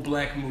school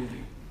black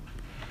movie?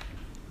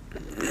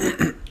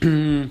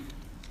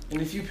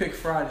 And if you pick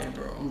Friday,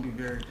 bro, I'm gonna be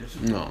very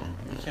disappointed. No.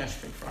 You can't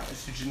just pick Friday.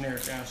 It's a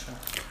generic answer.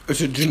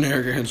 It's a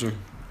generic answer.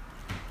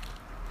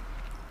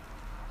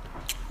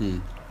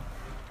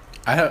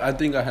 I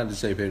think I had to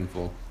say Paid in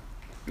Full.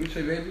 You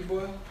say Baby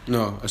Boy?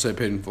 No, I said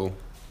Paid in Full.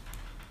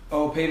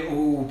 Oh, Paid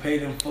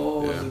in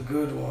Full is Yeah. a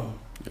good one.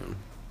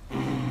 Yeah.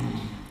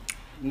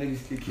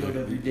 Niggas get killed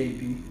every day,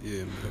 B.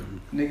 Yeah,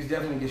 man. Niggas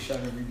definitely get shot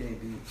every day,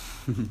 B.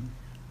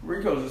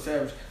 Rico's a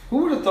savage. Who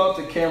would have thought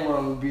that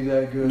Cameron would be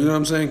that good? You know what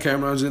I'm saying?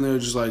 Cameron's in there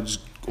just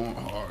going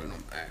hard and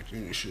I'm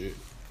acting and shit.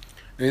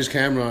 And it's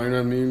Cameron, you know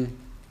what I mean?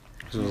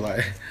 So it's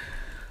like,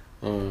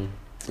 and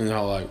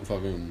how like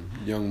fucking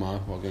Young Ma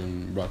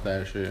fucking brought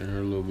that shit in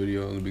her little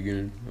video in the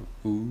beginning.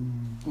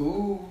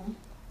 Ooh.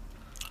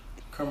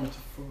 Kermit the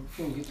Frog. If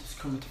you don't get this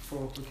Kermit the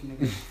Frog looking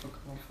nigga, fuck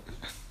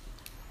off.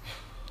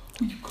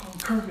 Who you calling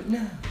Kermit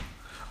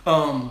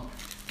now?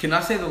 Can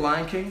I say The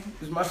Lion King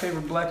is my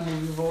favorite black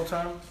movie of all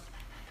time?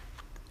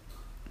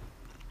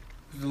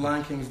 The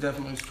Lion King is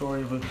definitely a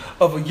story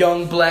of a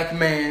young black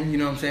man, you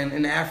know what I'm saying,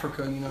 in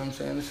Africa, you know what I'm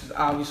saying? This is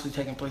obviously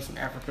taking place in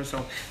Africa,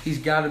 so he's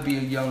got to be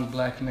a young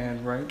black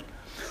man, right?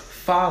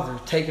 Father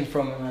taken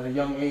from him at a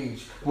young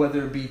age,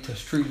 whether it be to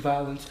street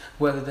violence,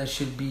 whether that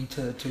should be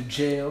to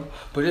jail.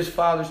 But his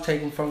father's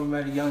taken from him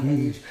at a young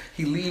age.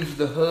 He leaves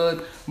the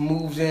hood,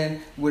 moves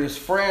in with his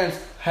friends,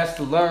 has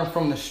to learn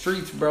from the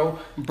streets, bro,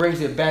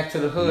 brings it back to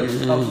the hood,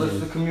 uplifts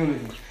the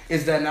community.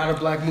 Is that not a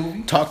black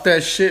movie? Talk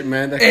that shit,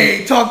 man.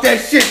 Hey, talk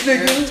that shit,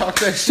 nigga. Talk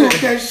that shit.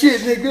 Talk that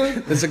shit,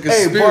 nigga. That's a Hey,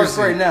 conspiracy. bark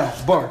right now.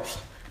 Bark.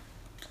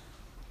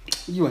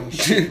 You ain't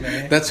shit,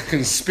 man. That's a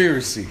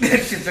conspiracy. That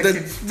shit's a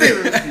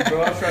conspiracy,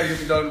 bro. I'm trying to get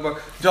the dog to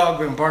bark. Dog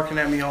been barking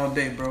at me all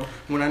day, bro.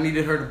 When I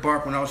needed her to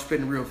bark, when I was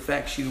spitting real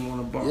facts, she didn't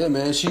want to bark. Yeah,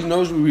 man. She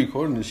knows we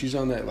recording this. She's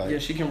on that, like. Yeah,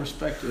 she can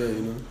respect it. Yeah,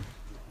 you know.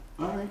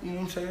 All right, you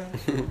know what I'm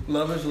saying?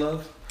 Love is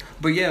love.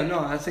 But yeah, no,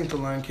 I think The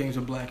Lion King's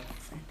a black movie.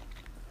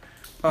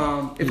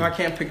 If I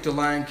can't pick The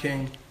Lion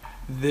King,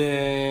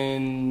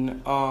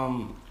 then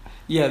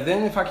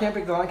if I can't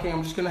pick The Lion King,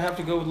 I'm just gonna have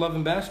to go with Love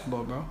and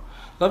Basketball, bro.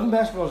 Love and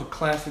Basketball is a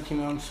classic, you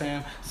know what I'm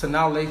saying? So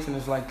now Lathan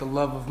is like the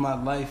love of my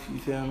life, you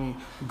feel me?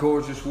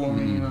 Gorgeous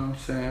woman, you know what I'm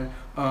saying?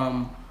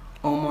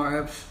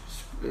 Omar Epps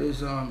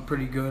is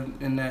pretty good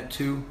in that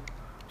too.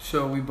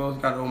 So we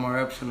both got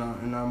Omar Epps in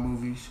our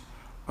movies.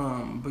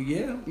 But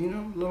yeah, you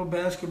know, a little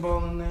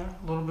basketball in there,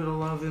 a little bit of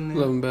love in there.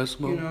 Love and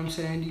Basketball. You know what I'm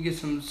saying? You get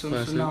some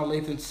now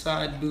Lathan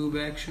side boob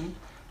action.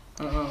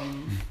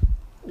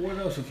 What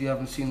else if you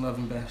haven't seen Love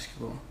and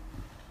Basketball?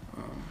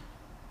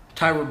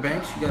 Tyra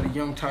Banks, you got a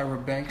young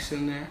Tyra Banks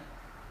in there.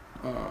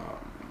 I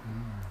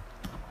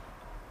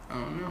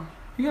don't know.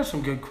 You got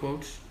some good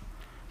quotes.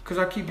 Cause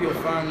I keep your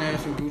fine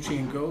ass in Gucci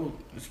and gold.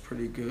 It's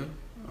pretty good.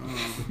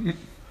 I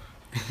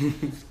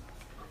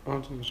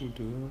don't think I should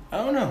do that.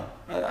 I don't know.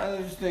 I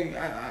just think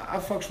I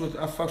fucks with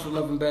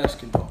Love and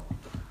Basketball.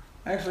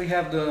 I actually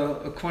have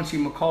a Quincy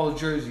McCall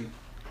jersey.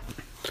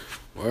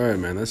 Alright,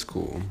 man, that's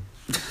cool.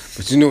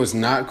 But you know what's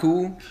not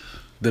cool?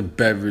 The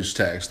beverage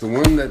tax. The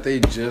one that they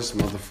just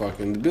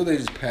the bill they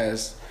just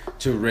passed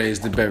to raise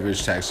the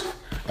beverage tax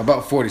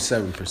about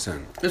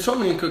 47%. It's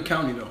only in Cook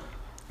County though.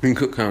 In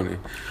Cook County.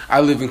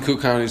 I live in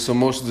Cook County, so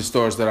most of the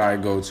stores that I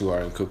go to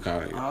are in Cook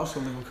County. I also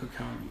live in Cook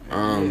County.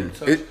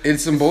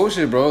 It's some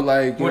bullshit, bro.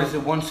 Like, what is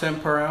it, 1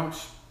 cent per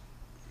ounce?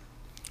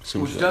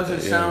 Which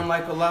doesn't sound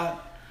like a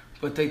lot,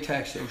 but they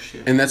tax your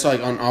shit. And that's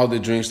like on all the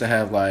drinks that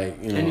have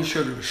like, you know, any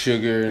sugar and stuff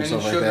like that. Any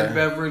sugar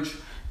beverage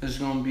is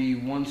gonna be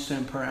 1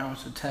 cent per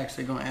ounce of tax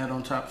they're gonna add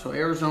on top. So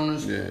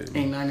Arizona's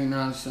ain't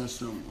 99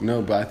 cents no more.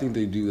 No, but I think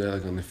they do that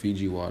like on the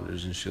Fiji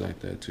waters and shit like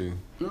that too.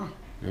 No,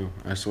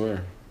 I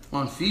swear.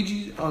 On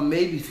Fiji's?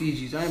 Maybe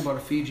Fiji's. I ain't bought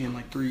a Fiji in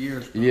like 3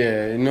 years. Bro.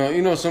 Yeah,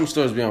 you know some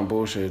stores be on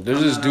bullshit.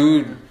 There's this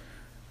dude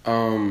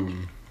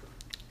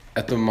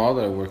at the mall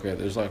that I work at.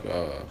 There's like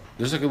a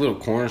little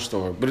corner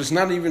store, but it's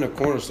not even a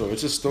corner store.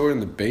 It's a store in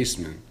the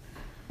basement.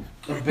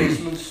 A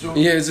basement store?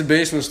 Yeah, it's a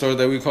basement store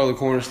that we call a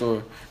corner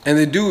store. And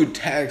the dude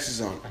taxes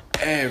on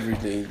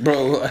everything,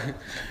 bro. Like,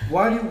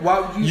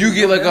 why would you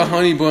get like a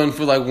honey bun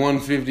for like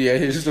 $150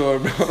 at his store,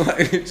 bro?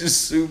 Like, it's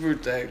just super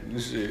taxed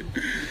and shit.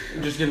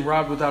 You're just getting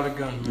robbed without a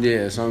gun. Man.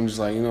 Yeah, so I'm just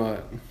like, you know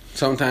what?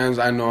 Sometimes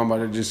I know I'm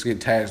about to just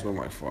get taxed, but I'm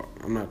like, fuck.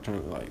 I'm not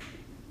trying to like.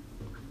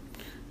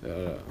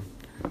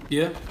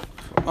 Yeah.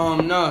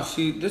 No.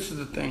 See, this is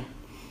the thing.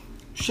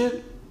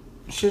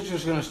 Shit's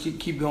just gonna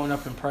keep going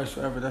up in price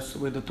forever. That's the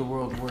way that the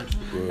world works.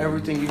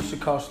 Everything used to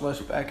cost less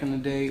back in the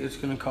day. It's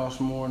gonna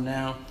cost more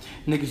now.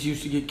 Niggas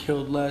used to get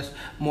killed less.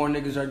 More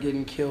niggas are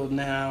getting killed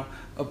now.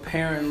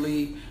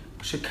 Apparently,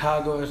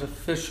 Chicago has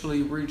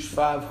officially reached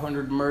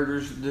 500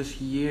 murders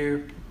this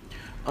year.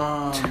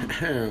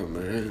 Damn,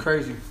 man.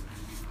 Crazy.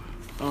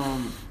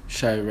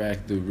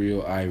 Chirac, the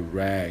real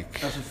Iraq.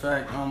 That's a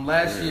fact.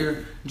 Last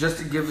year, just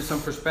to give it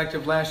some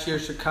perspective, last year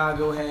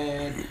Chicago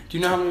had. Do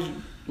you know how many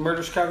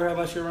murders Chicago had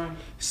last year, Ryan?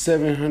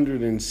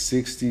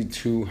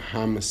 762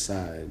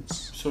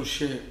 homicides. So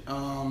shit.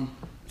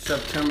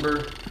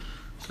 September,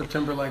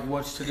 like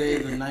what's today?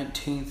 The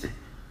 19th.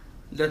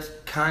 That's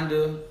kind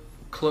of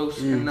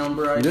close in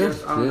number, I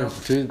guess. I don't know.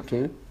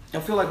 20. I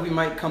feel like we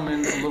might come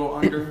in a little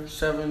under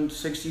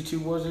 762.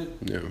 Was it?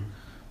 Yeah.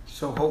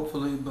 So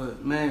hopefully,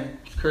 but man,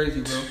 it's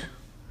crazy, bro.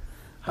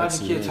 How'd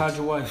your kids? How'd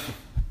your wife?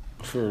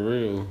 For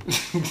real.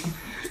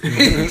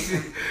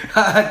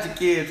 How'd your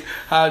kids?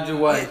 How'd your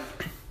wife?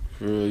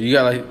 For real. You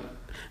got like,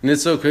 and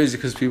it's so crazy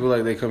because people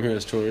like they come here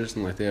as tourists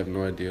and like they have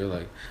no idea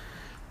like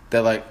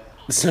that like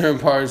certain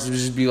parts would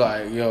just be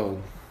like, yo.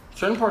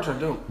 Certain parts are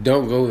dope.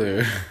 Don't go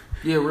there.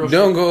 Yeah, real.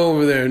 Don't go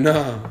over there.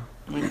 No.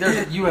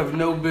 Like you have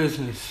no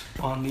business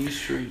on these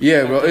streets.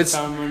 Yeah, bro.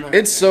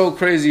 It's so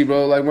crazy,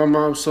 bro. Like my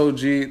mom's so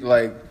G.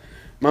 Like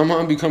my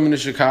mom be coming to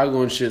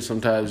Chicago and shit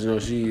sometimes. You know,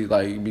 she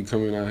like be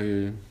coming out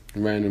here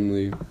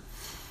randomly.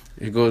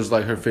 It goes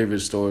like her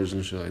favorite stores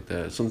and shit like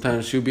that.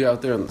 Sometimes she'll be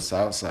out there on the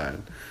south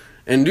side,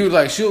 and dude,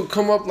 like she'll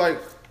come up like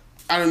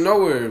out of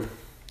nowhere.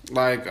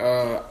 Like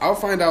I'll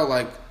find out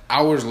like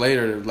hours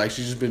later, like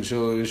she's just been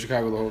chilling in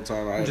Chicago the whole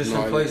time. I just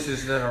in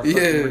places that are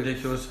fucking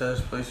ridiculous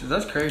ass places.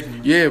 That's crazy.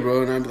 Man. Yeah,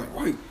 bro. And I'm like,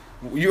 wait,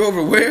 you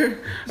over where?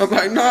 I'm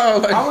like, no.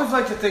 Like, I always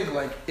like to think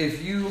like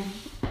if you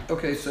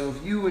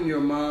and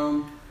your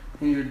mom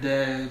and your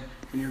dad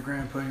and your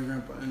grandpa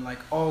and like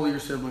all your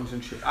siblings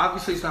and shit.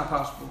 Obviously, it's not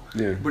possible.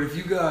 Yeah. But if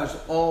you guys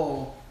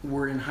all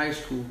were in high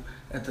school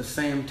at the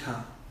same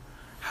time,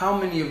 how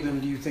many of them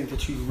do you think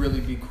that you'd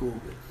really be cool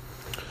with?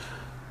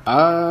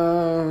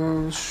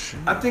 I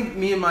think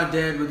me and my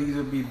dad would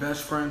either be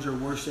best friends or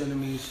worst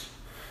enemies.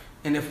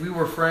 And if we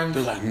were friends,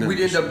 like we'd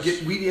end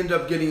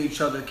up getting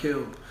each other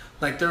killed.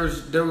 Like there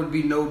would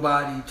be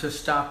nobody to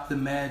stop the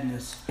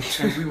madness,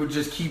 and we would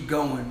just keep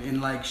going,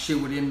 and like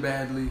shit would end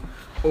badly,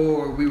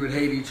 or we would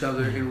hate each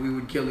other and we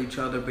would kill each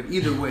other. But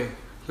either way,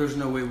 there's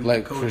no way we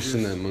like could coexist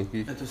Chris and that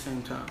monkey at the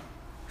same time.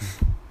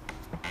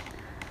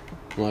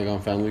 Like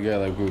on Family Guy,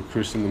 like with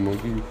Chris and the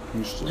monkey.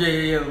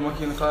 Yeah, the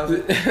monkey in the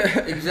closet.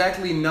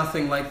 Exactly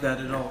nothing like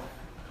that at all.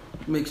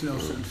 Makes no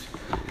sense.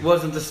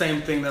 Wasn't the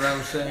same thing that I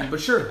was saying, but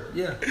sure,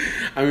 yeah.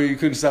 I mean, you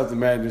couldn't stop the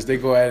madness. They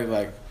go at it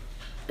like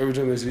every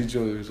time they see each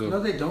other. So. No,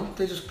 they don't.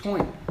 They just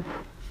point.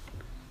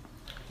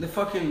 They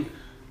fucking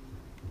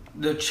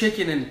the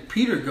chicken and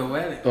Peter go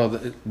at it. Oh,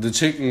 the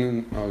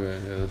chicken. Oh yeah,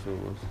 that's what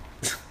it was.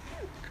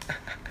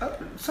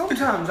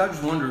 Sometimes I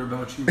just wonder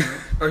about you, bro.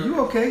 Are you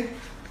okay?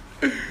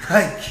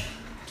 Like,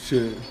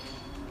 shit.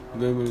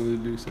 That's what they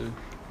do say.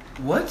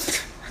 What?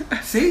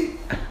 See?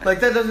 Like,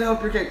 that doesn't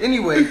help your case.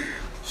 Anyway,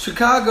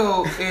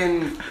 Chicago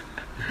in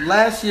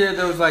last year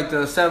there was like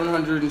the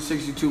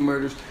 762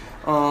 murders,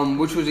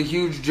 which was a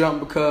huge jump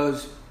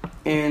because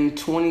in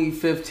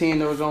 2015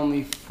 there was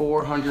only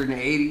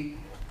 480.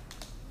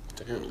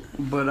 Damn.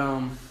 But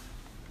I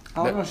don't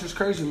know, it's just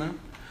crazy, man.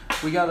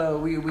 We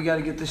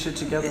gotta get this shit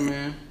together,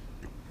 man.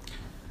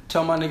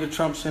 Tell my nigga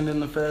Trump send in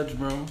the feds,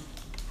 bro.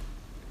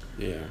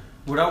 Yeah.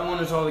 What I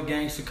want is all the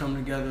gangs to come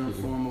together and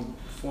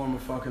form a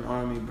fucking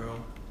army,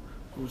 bro.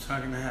 It's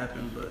not gonna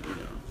happen, but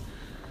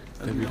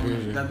you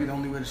know, that'd be the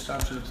only way to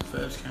stop shit if the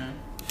feds came.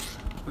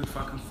 We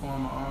fucking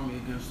form an army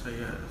against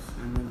their ass,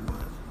 and then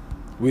what?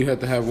 We'd have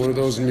to have one of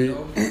those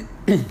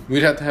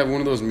We'd have to have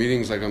one of those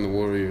meetings like on the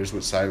Warriors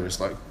with Cyrus,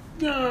 like,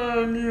 yeah.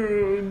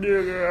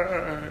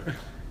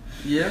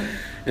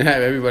 and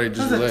have everybody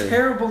just That's lay. a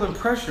terrible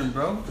impression,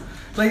 bro.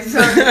 Like, it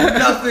sounds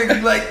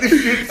nothing like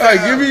this shit. All right,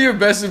 give me your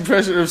best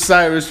impression of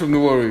Cyrus from the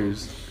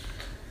Warriors.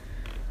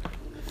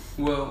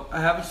 Well, I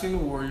haven't seen the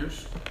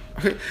Warriors.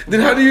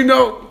 Then how do you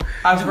know?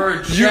 I've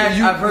heard Shaq.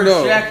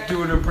 Shaq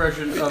do an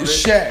impression of it.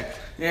 Shaq.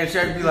 Yeah,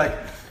 Shaq be like,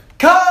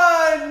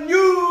 "Can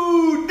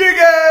you dig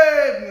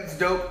it?" And it's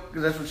dope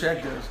because that's what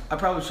Shaq does. I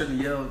probably should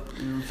have yelled.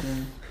 You know what I'm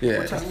saying? Yeah.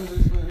 What time was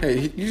this, man?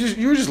 Hey,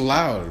 you were just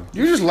loud.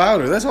 You were just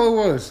louder. That's all it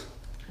was.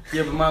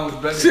 Yeah, but mine was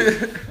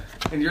better.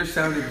 And yours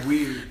sounded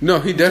weird. No,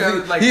 he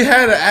definitely he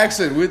had an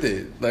accent with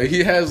it. Like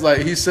he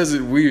says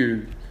it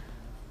weird.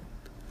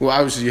 Well,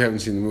 obviously you haven't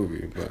seen the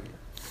movie, but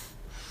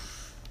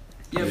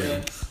yeah,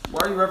 man.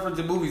 Why are you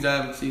referencing movies I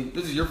haven't seen?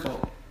 This is your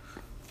fault.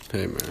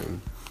 Hey,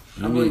 man,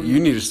 you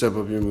need to step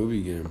up your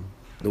movie game.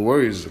 The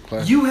Warriors is a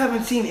classic. You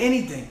haven't seen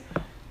anything.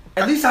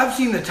 At least I've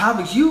seen the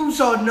topics. You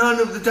saw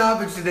none of the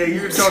topics today.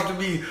 You're talking to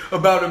me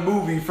about a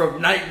movie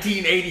from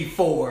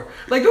 1984.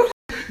 Like,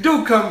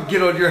 don't come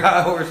get on your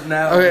high horse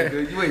now. Okay.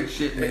 Nigga. You ain't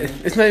shit, man.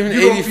 It's not even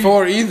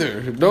 84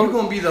 either. You're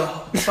going to be the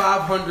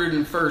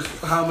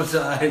 501st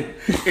homicide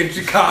in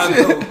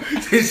Chicago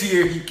this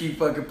year. You keep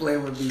fucking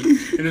playing with me.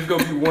 And there's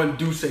going to be one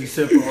Duce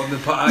sipper on the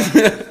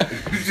podcast.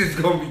 It's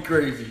just going to be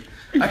crazy.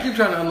 I keep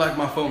trying to unlock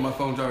my phone. My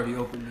phone's already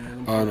open,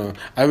 man. Oh, no.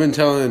 I've been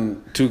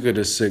telling Tuka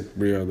to sick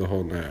Bria the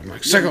whole night. I'm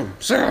like, sick him.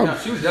 No,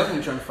 she was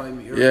definitely trying to fight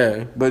me earlier.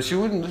 Yeah, but she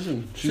wouldn't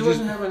listen. She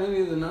wasn't having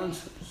any of the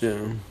nonsense.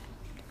 Yeah.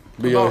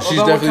 But yo, she's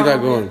definitely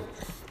not going.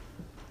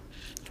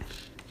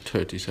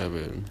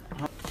 37.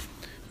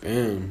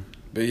 Damn.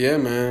 But yeah,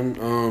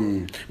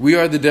 man. We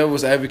are the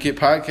Devil's Advocate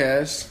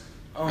podcast.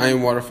 I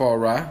am Waterfall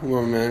Rye. Who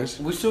am I?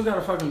 We still got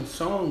a fucking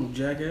song,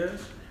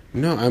 jackass.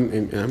 No,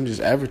 I'm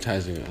just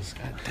advertising us.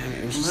 God damn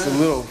it! It was just a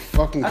little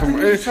fucking.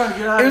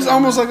 It was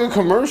almost like a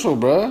commercial,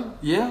 bro.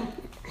 Yeah.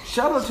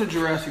 Shout out to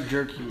Jurassic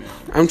Jerky, man.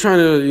 I'm trying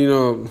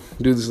to,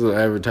 do this little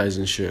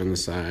advertising shit on the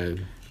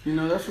side. You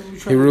know, that's what we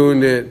try. He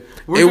ruined it.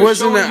 It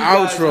wasn't an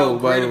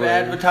outro, by the way.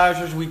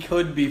 Advertisers we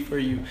could be for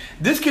you.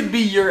 This could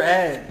be your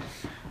ad.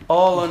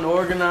 All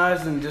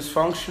unorganized and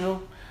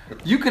dysfunctional.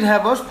 You could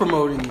have us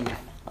promoting you.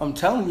 I'm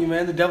telling you,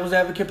 man. The Devil's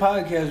Advocate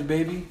podcast,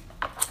 baby.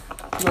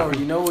 You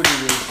already know what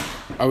it is.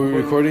 Are we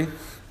recording?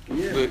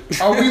 Yeah.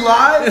 Are we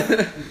live?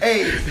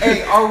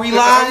 hey, are we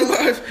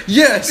live?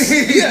 Yes.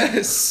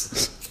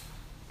 Yes.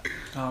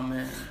 Oh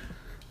man.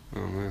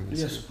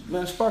 Yes, good.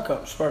 Man. Spark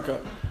up.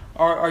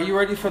 Are you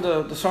ready for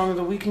the song of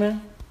the week,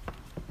 man?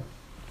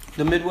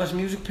 The Midwest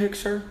music pick,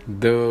 sir.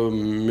 The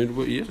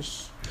Midwest,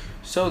 yes.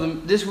 So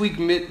this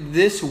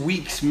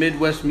week's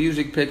Midwest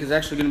music pick is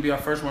actually going to be our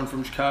first one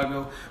from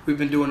Chicago. We've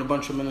been doing a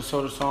bunch of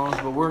Minnesota songs,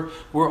 but we're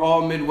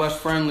all Midwest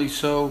friendly.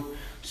 So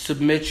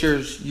submit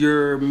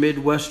your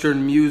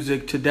Midwestern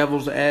music to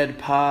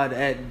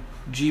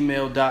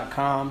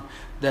devilsadpod@gmail.com.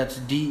 That's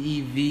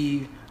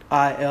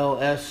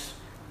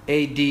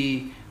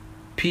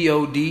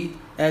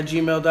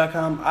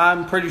devilsadpod@gmail.com.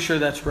 I'm pretty sure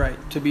that's right.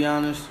 To be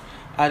honest,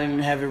 I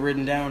didn't have it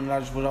written down and I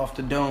just was off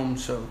the dome,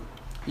 so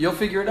you'll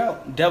figure it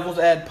out.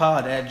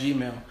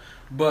 devilsadpod@gmail.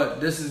 But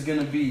this is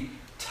gonna be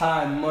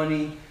time,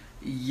 money,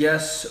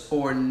 yes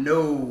or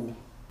no.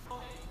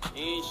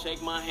 He ain't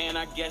shake my hand,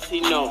 I guess he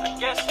know.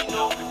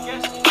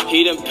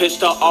 He done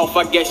pissed her off,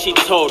 I guess she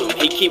told him.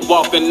 He keep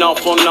walking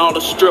off on all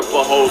the stripper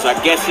hoes, I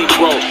guess he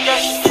broke.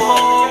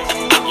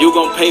 You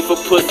gon' pay for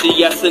pussy,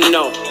 yes or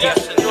no?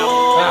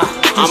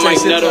 I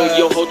might nut on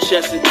your whole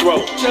chest and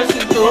throat.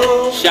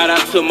 Shout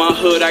out to my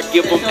hood, I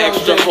give them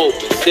extra hope.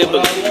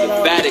 Siblings, the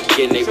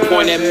Vatican, they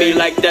point at me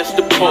like that's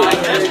the Pope.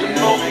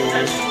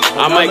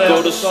 I might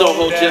go to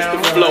Soho just to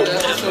float.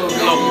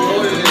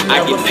 I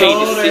get paid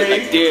to sit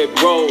like Derrick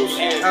Rose.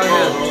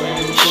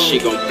 She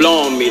gon'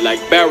 blow on me like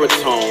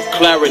baritone,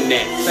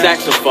 clarinet,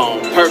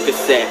 saxophone,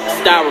 Percocet,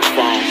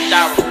 styrofoam.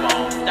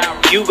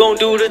 You gon'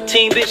 do the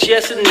team, bitch,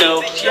 yes or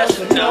no?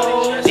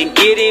 Then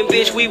get in,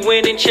 bitch, we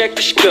win and check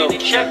the scope. You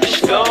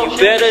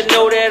better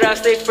know that I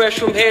stay fresh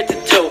from head to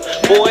toe.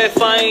 Boy, if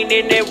I ain't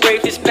in that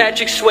race, it's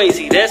Patrick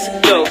Swayze. That's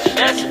a go.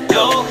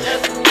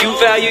 You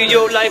value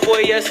your life, boy,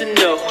 yes or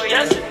no?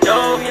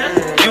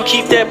 You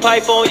keep that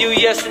pipe on you,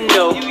 yes or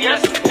no?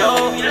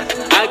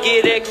 I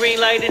get that green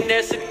light and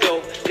that's a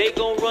go. They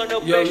gon' run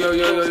up.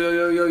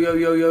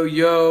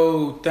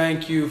 Yo.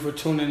 Thank you for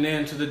tuning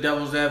in to the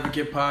Devil's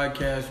Advocate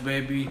podcast,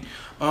 baby.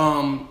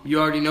 You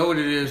already know what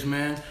it is,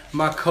 man.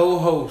 My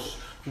co-host,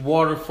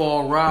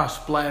 Waterfall Raw,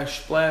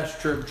 Splash,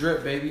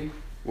 Drip, baby.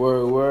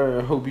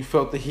 Word. I hope you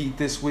felt the heat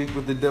this week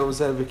with the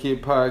Devil's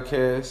Advocate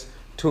podcast.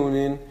 Tune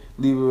in,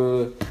 leave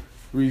a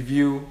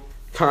review,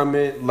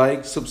 comment,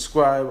 like,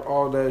 subscribe,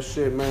 all that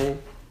shit,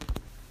 man.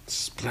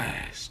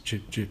 Splash,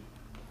 drip.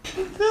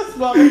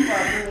 While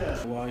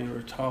you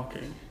were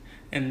talking,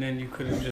 and then you could have just